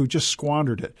daughter who just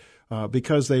squandered it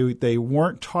because they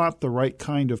weren't taught the right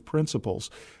kind of principles.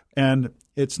 And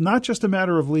it's not just a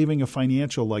matter of leaving a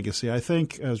financial legacy. I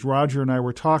think, as Roger and I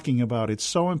were talking about, it's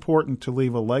so important to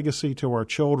leave a legacy to our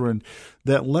children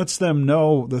that lets them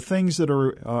know the things that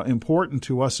are important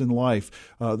to us in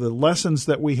life, the lessons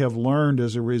that we have learned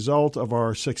as a result of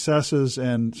our successes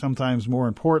and sometimes more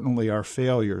importantly, our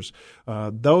failures.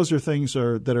 Those are things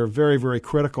that are very, very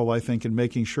critical, I think, in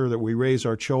making sure that we raise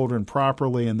our children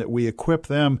properly and that we equip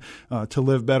them to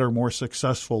live better, more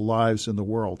successful lives in the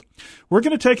world. We're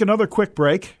going to take another quick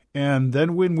break, and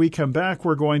then when we come back,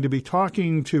 we're going to be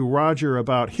talking to Roger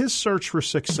about his search for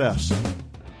success.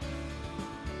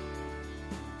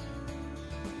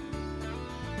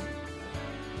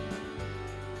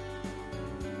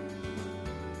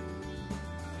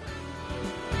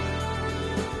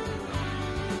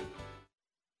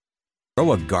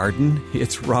 Grow a garden,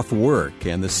 it's rough work,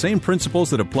 and the same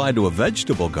principles that apply to a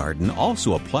vegetable garden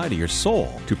also apply to your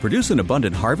soul. To produce an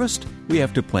abundant harvest, we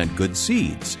have to plant good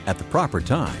seeds at the proper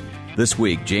time. This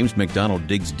week, James McDonald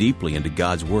digs deeply into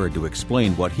God's Word to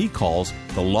explain what he calls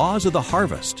the laws of the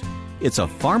harvest. It's a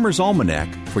farmer's almanac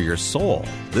for your soul.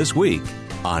 This week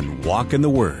on Walk in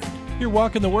the Word. You're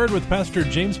Walk in the Word with Pastor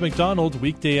James McDonald,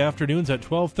 weekday afternoons at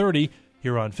 12:30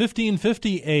 here on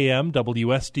 1550 AM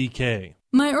WSDK.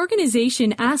 My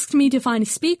organization asked me to find a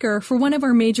speaker for one of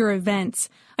our major events.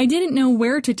 I didn't know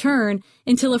where to turn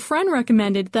until a friend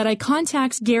recommended that I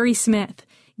contact Gary Smith.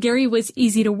 Gary was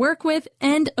easy to work with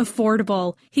and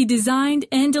affordable. He designed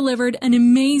and delivered an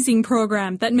amazing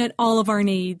program that met all of our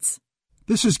needs.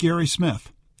 This is Gary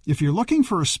Smith. If you're looking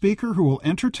for a speaker who will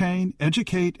entertain,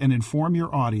 educate, and inform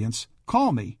your audience,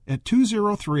 call me at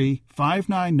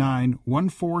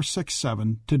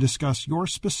 203-599-1467 to discuss your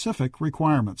specific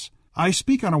requirements. I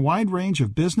speak on a wide range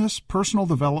of business, personal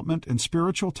development, and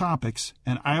spiritual topics,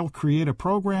 and I'll create a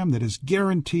program that is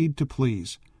guaranteed to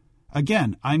please.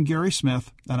 Again, I'm Gary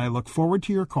Smith, and I look forward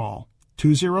to your call,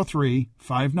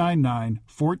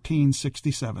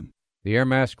 203-599-1467. The air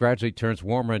mass gradually turns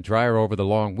warmer and drier over the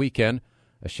long weekend.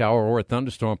 A shower or a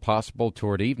thunderstorm possible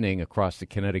toward evening across the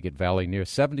Connecticut Valley, near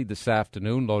 70 this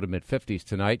afternoon, low to mid-50s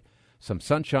tonight. Some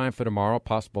sunshine for tomorrow,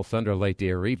 possible thunder late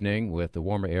day or evening, with the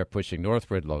warmer air pushing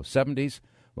northward, low 70s.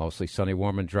 Mostly sunny,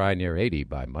 warm, and dry, near 80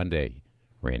 by Monday.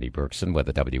 Randy Berkson with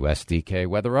a WSDK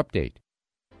weather update.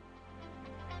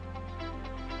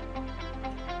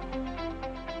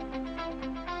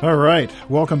 All right.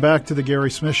 Welcome back to the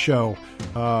Gary Smith Show.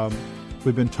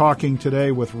 We've been talking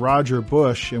today with Roger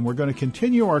Bush, and we're going to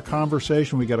continue our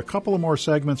conversation. We got a couple of more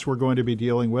segments we're going to be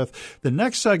dealing with. The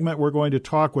next segment we're going to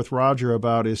talk with Roger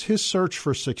about is his search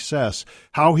for success,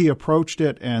 how he approached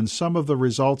it, and some of the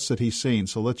results that he's seen.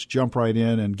 So let's jump right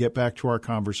in and get back to our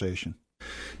conversation.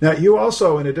 Now, you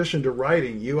also, in addition to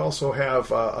writing, you also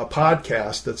have a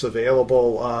podcast that's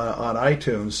available on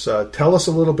iTunes. Tell us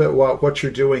a little bit what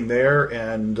you're doing there,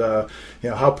 and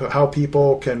how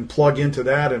people can plug into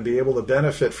that and be able to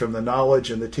benefit from the knowledge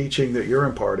and the teaching that you're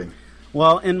imparting.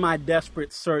 Well, in my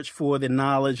desperate search for the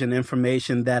knowledge and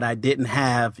information that I didn't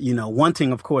have,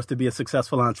 wanting, of course, to be a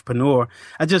successful entrepreneur,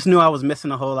 I just knew I was missing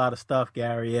a whole lot of stuff,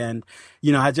 Gary. And,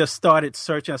 I just started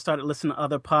searching. I started listening to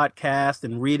other podcasts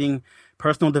and reading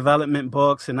personal development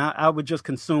books. And I would just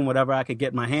consume whatever I could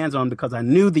get my hands on because I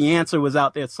knew the answer was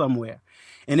out there somewhere.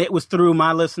 And it was through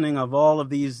my listening of all of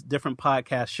these different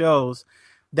podcast shows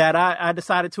that I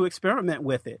decided to experiment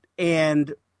with it.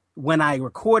 And when I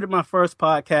recorded my first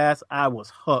podcast, I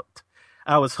was hooked.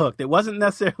 It wasn't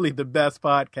necessarily the best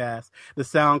podcast. The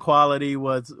sound quality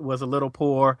was a little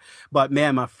poor, but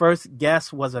man, my first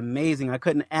guest was amazing. I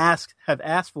couldn't have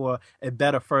asked for a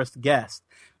better first guest.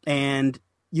 And,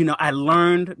 I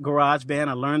learned GarageBand.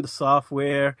 I learned the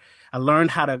software. I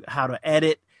learned how to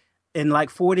edit in like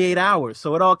 48 hours.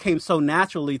 So it all came so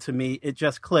naturally to me. It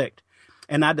just clicked.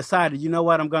 And I decided, you know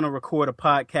what, I'm going to record a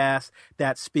podcast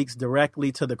that speaks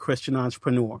directly to the Christian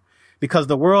entrepreneur, because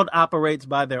the world operates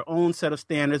by their own set of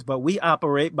standards, but we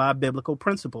operate by biblical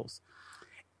principles.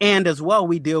 And as well,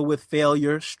 we deal with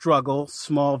failure, struggle,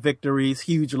 small victories,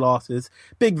 huge losses,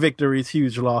 big victories,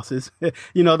 huge losses,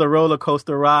 the roller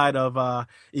coaster ride of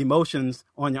emotions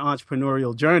on your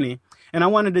entrepreneurial journey. And I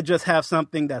wanted to just have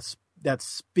something that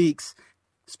speaks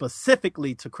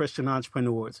specifically to Christian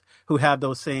entrepreneurs who have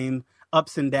those same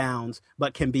ups and downs,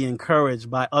 but can be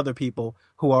encouraged by other people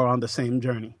who are on the same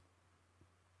journey.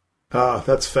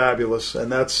 That's fabulous,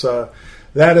 and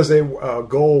that is a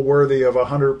goal worthy of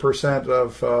 100%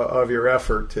 of your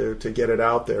effort to get it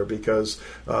out there, because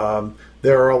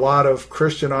there are a lot of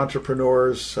Christian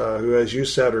entrepreneurs who, as you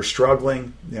said, are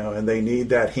struggling, and they need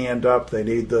that hand up. They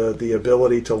need the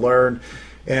ability to learn.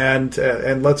 And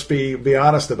let's be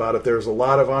honest about it. There's a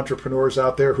lot of entrepreneurs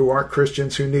out there who aren't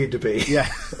Christians who need to be. Yeah,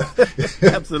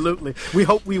 absolutely. We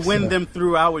hope we win them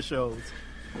through our shows.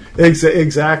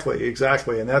 Exactly,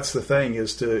 and that's the thing,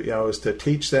 is to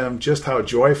teach them just how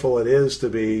joyful it is to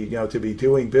be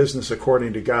doing business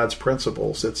according to God's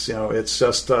principles. It's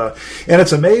just and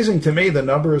it's amazing to me the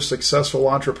number of successful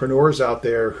entrepreneurs out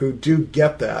there who do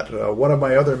get that. One of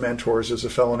my other mentors is a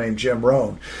fellow named Jim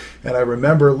Rohn, and I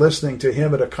remember listening to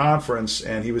him at a conference,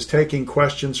 and he was taking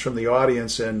questions from the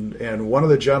audience, and one of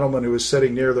the gentlemen who was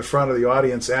sitting near the front of the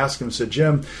audience asked him, said,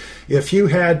 "Jim, if you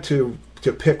had to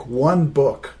pick one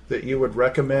book that you would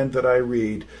recommend that I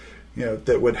read,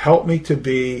 that would help me to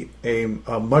be a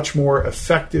much more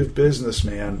effective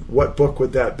businessman, what book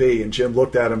would that be?" And Jim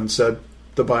looked at him and said,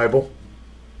 "The Bible."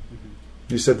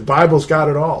 He said, "The Bible's got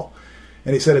it all."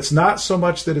 And he said, "It's not so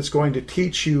much that it's going to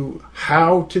teach you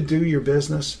how to do your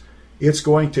business, it's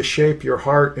going to shape your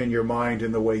heart and your mind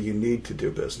in the way you need to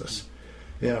do business."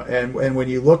 And when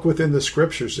you look within the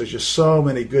scriptures, there's just so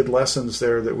many good lessons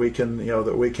there that we can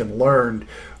learn.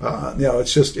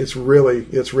 It's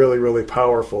really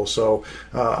powerful. So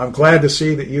I'm glad to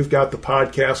see that you've got the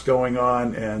podcast going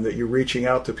on and that you're reaching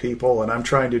out to people, and I'm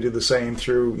trying to do the same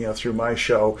through my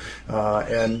show.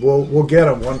 And we'll get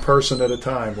them one person at a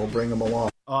time. We'll bring them along.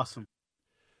 Awesome.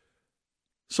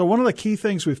 So one of the key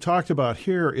things we've talked about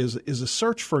here is a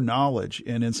search for knowledge.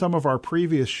 And in some of our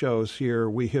previous shows here,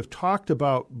 we have talked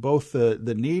about both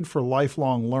the need for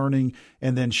lifelong learning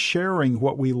and then sharing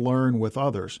what we learn with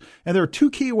others. And there are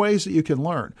two key ways that you can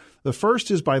learn. The first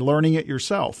is by learning it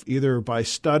yourself, either by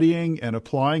studying and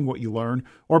applying what you learn,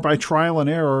 or by trial and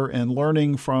error and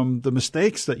learning from the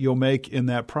mistakes that you'll make in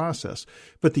that process.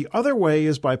 But the other way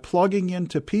is by plugging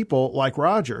into people like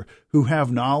Roger, who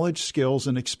have knowledge, skills,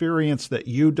 and experience that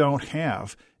you don't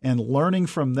have, and learning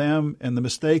from them and the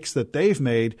mistakes that they've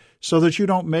made so that you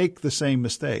don't make the same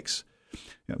mistakes.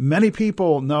 Many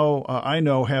people I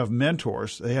know have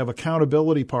mentors, they have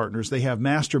accountability partners, they have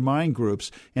mastermind groups,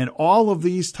 and all of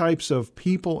these types of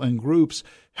people and groups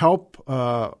help,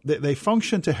 they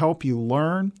function to help you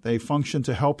learn, they function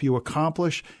to help you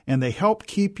accomplish, and they help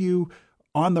keep you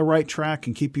on the right track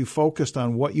and keep you focused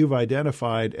on what you've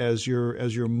identified as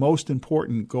your most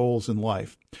important goals in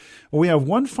life. We have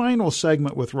one final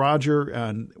segment with Roger,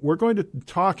 and we're going to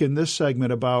talk in this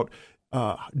segment about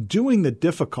doing the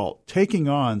difficult, taking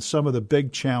on some of the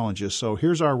big challenges. So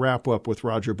here's our wrap up with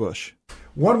Roger Bush.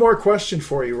 One more question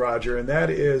for you, Roger, and that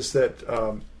is that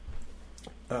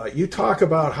you talk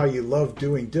about how you love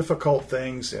doing difficult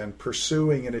things and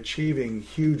pursuing and achieving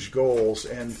huge goals,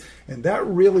 and that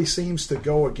really seems to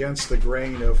go against the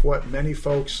grain of what many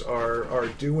folks are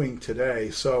doing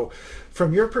today. So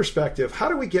from your perspective, how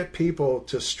do we get people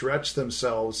to stretch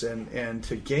themselves and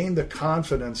to gain the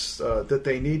confidence that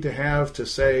they need to have to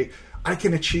say, I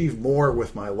can achieve more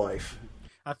with my life?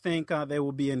 I think they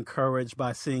will be encouraged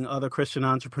by seeing other Christian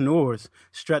entrepreneurs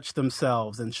stretch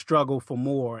themselves and struggle for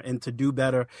more and to do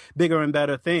better, bigger and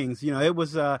better things. You know, it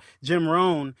was Jim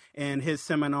Rohn and his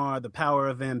seminar, The Power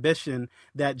of Ambition,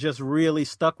 that just really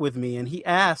stuck with me. And he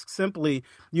asked simply,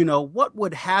 you know, what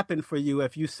would happen for you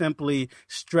if you simply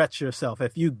stretch yourself,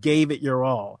 if you gave it your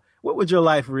all? What would your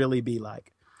life really be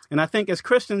like? And I think as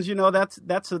Christians, you know, that's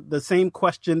the same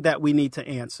question that we need to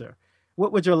answer.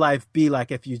 What would your life be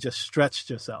like if you just stretched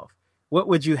yourself? What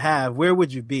would you have? Where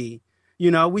would you be?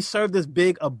 You know, we serve this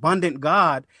big, abundant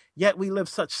God, yet we live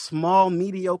such small,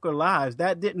 mediocre lives.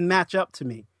 That didn't match up to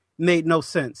me. Made no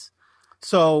sense.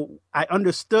 So I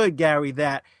understood, Gary,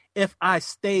 that if I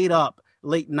stayed up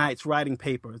late nights writing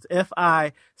papers, if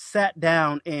I sat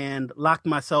down and locked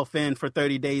myself in for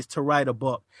 30 days to write a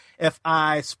book, if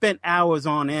I spent hours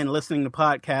on end listening to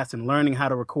podcasts and learning how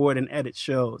to record and edit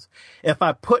shows, if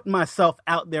I put myself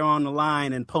out there on the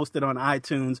line and posted on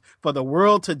iTunes for the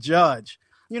world to judge,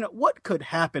 you know, what could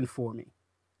happen for me?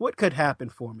 What could happen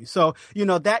for me? So, you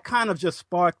know, that kind of just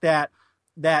sparked that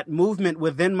movement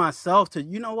within myself to,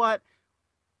 you know what?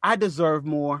 I deserve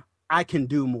more. I can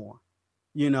do more.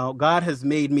 You know, God has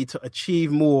made me to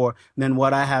achieve more than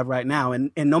what I have right now.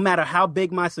 And no matter how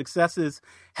big my successes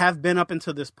have been up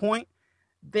until this point,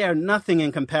 they're nothing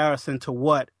in comparison to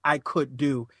what I could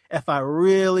do if I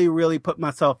really, really put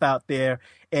myself out there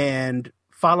and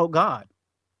follow God.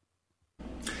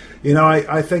 You know,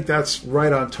 I think that's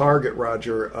right on target,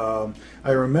 Roger.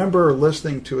 I remember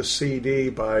listening to a CD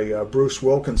by Bruce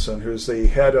Wilkinson, who's the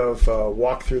head of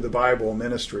Walk Through the Bible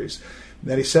Ministries.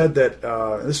 And he said that,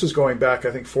 this was going back,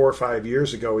 I think, 4 or 5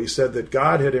 years ago, he said that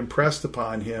God had impressed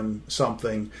upon him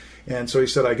something. And so he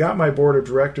said, I got my board of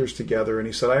directors together, and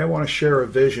he said, I want to share a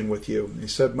vision with you. And he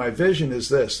said, my vision is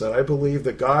this, that I believe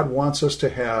that God wants us to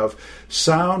have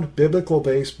sound,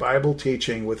 biblical-based Bible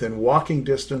teaching within walking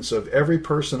distance of every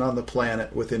person on the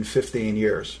planet within 15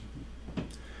 years.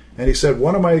 And he said,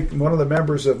 one of the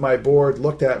members of my board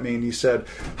looked at me and he said,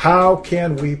 how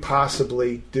can we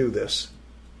possibly do this?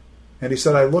 And he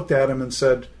said, I looked at him and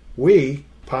said, we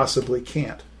possibly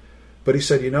can't. But he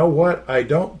said, you know what? I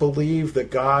don't believe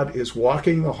that God is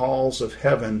walking the halls of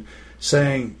heaven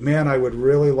saying, man, I would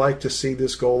really like to see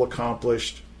this goal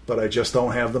accomplished, but I just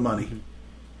don't have the money.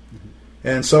 Mm-hmm.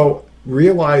 And so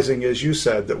realizing, as you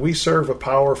said, that we serve a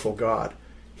powerful God,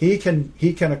 he can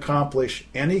accomplish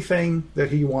anything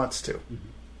that he wants to. Mm-hmm.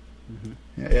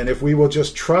 Mm-hmm. And if we will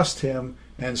just trust him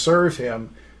and serve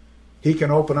him, he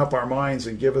can open up our minds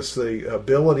and give us the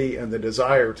ability and the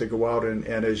desire to go out and,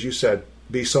 as you said,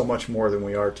 be so much more than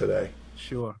we are today.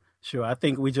 Sure. I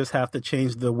think we just have to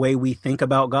change the way we think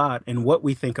about God and what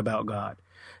we think about God.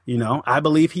 You know, I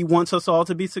believe he wants us all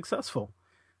to be successful.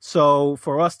 So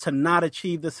for us to not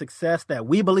achieve the success that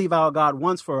we believe our God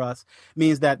wants for us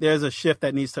means that there's a shift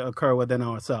that needs to occur within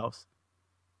ourselves.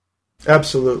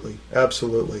 Absolutely.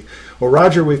 Well,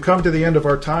 Roger, we've come to the end of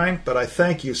our time, but I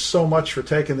thank you so much for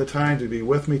taking the time to be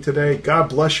with me today. God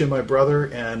bless you, my brother,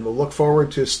 and we'll look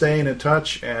forward to staying in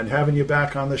touch and having you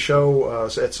back on the show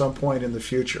at some point in the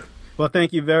future. Well,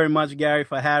 thank you very much, Gary,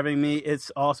 for having me.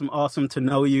 It's awesome to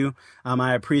know you.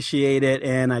 I appreciate it,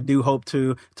 and I do hope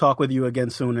to talk with you again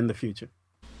soon in the future.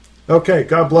 Okay,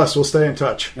 God bless. We'll stay in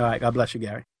touch. All right, God bless you,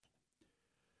 Gary.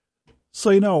 So,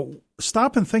 you know,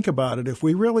 stop and think about it. If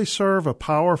we really serve a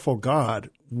powerful God,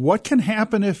 what can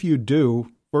happen if you do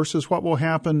versus what will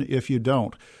happen if you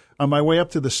don't? On my way up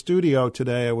to the studio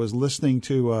today, I was listening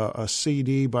to a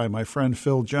CD by my friend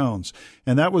Phil Jones,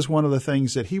 and that was one of the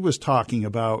things that he was talking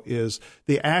about is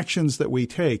the actions that we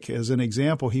take. As an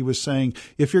example, he was saying,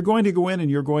 if you're going to go in and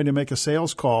you're going to make a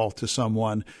sales call to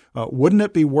someone, wouldn't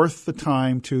it be worth the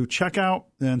time to check out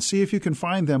and see if you can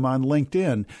find them on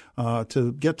LinkedIn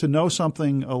to get to know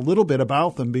something a little bit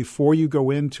about them before you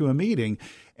go into a meeting?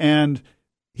 And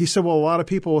he said, well, a lot of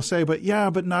people will say, but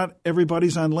not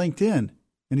everybody's on LinkedIn.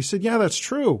 And he said, yeah, that's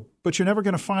true, but you're never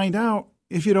going to find out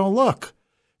if you don't look.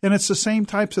 And it's the same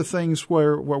types of things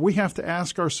where we have to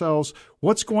ask ourselves,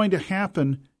 what's going to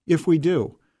happen if we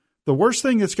do? The worst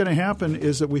thing that's going to happen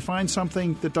is that we find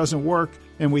something that doesn't work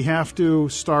and we have to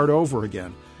start over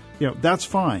again. You know, that's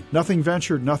fine. Nothing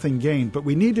ventured, nothing gained. But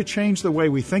we need to change the way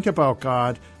we think about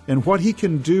God and what he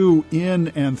can do in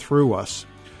and through us.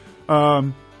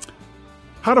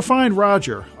 How to find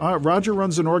Roger. Roger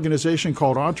runs an organization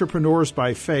called Entrepreneurs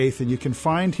by Faith, and you can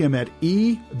find him at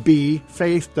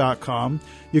ebfaith.com.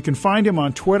 You can find him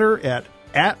on Twitter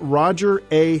at Roger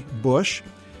A. Bush,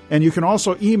 and you can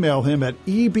also email him at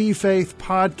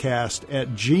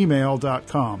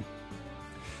ebfaithpodcast@gmail.com.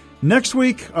 Next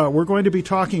week, we're going to be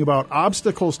talking about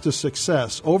obstacles to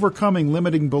success, overcoming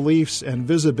limiting beliefs and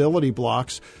visibility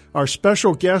blocks. Our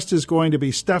special guest is going to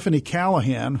be Stephanie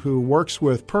Callahan, who works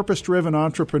with purpose-driven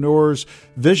entrepreneurs,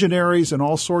 visionaries, and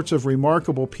all sorts of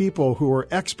remarkable people who are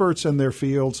experts in their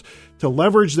fields to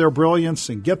leverage their brilliance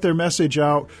and get their message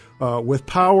out with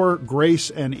power,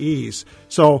 grace, and ease.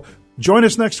 So join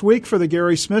us next week for the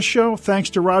Gary Smith Show.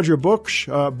 Thanks to Roger Bush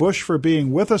for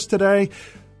being with us today.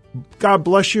 God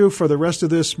bless you for the rest of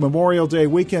this Memorial Day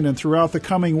weekend and throughout the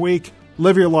coming week.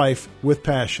 Live your life with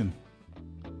passion.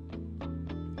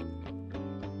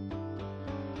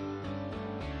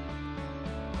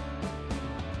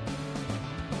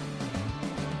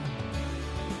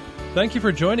 Thank you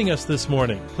for joining us this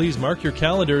morning. Please mark your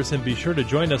calendars and be sure to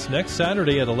join us next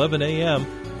Saturday at 11 a.m.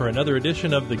 for another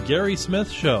edition of The Gary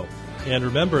Smith Show. And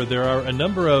remember, there are a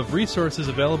number of resources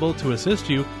available to assist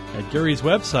you at Gary's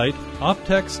website,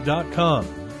 optex.com.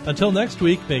 Until next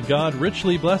week, may God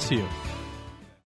richly bless you.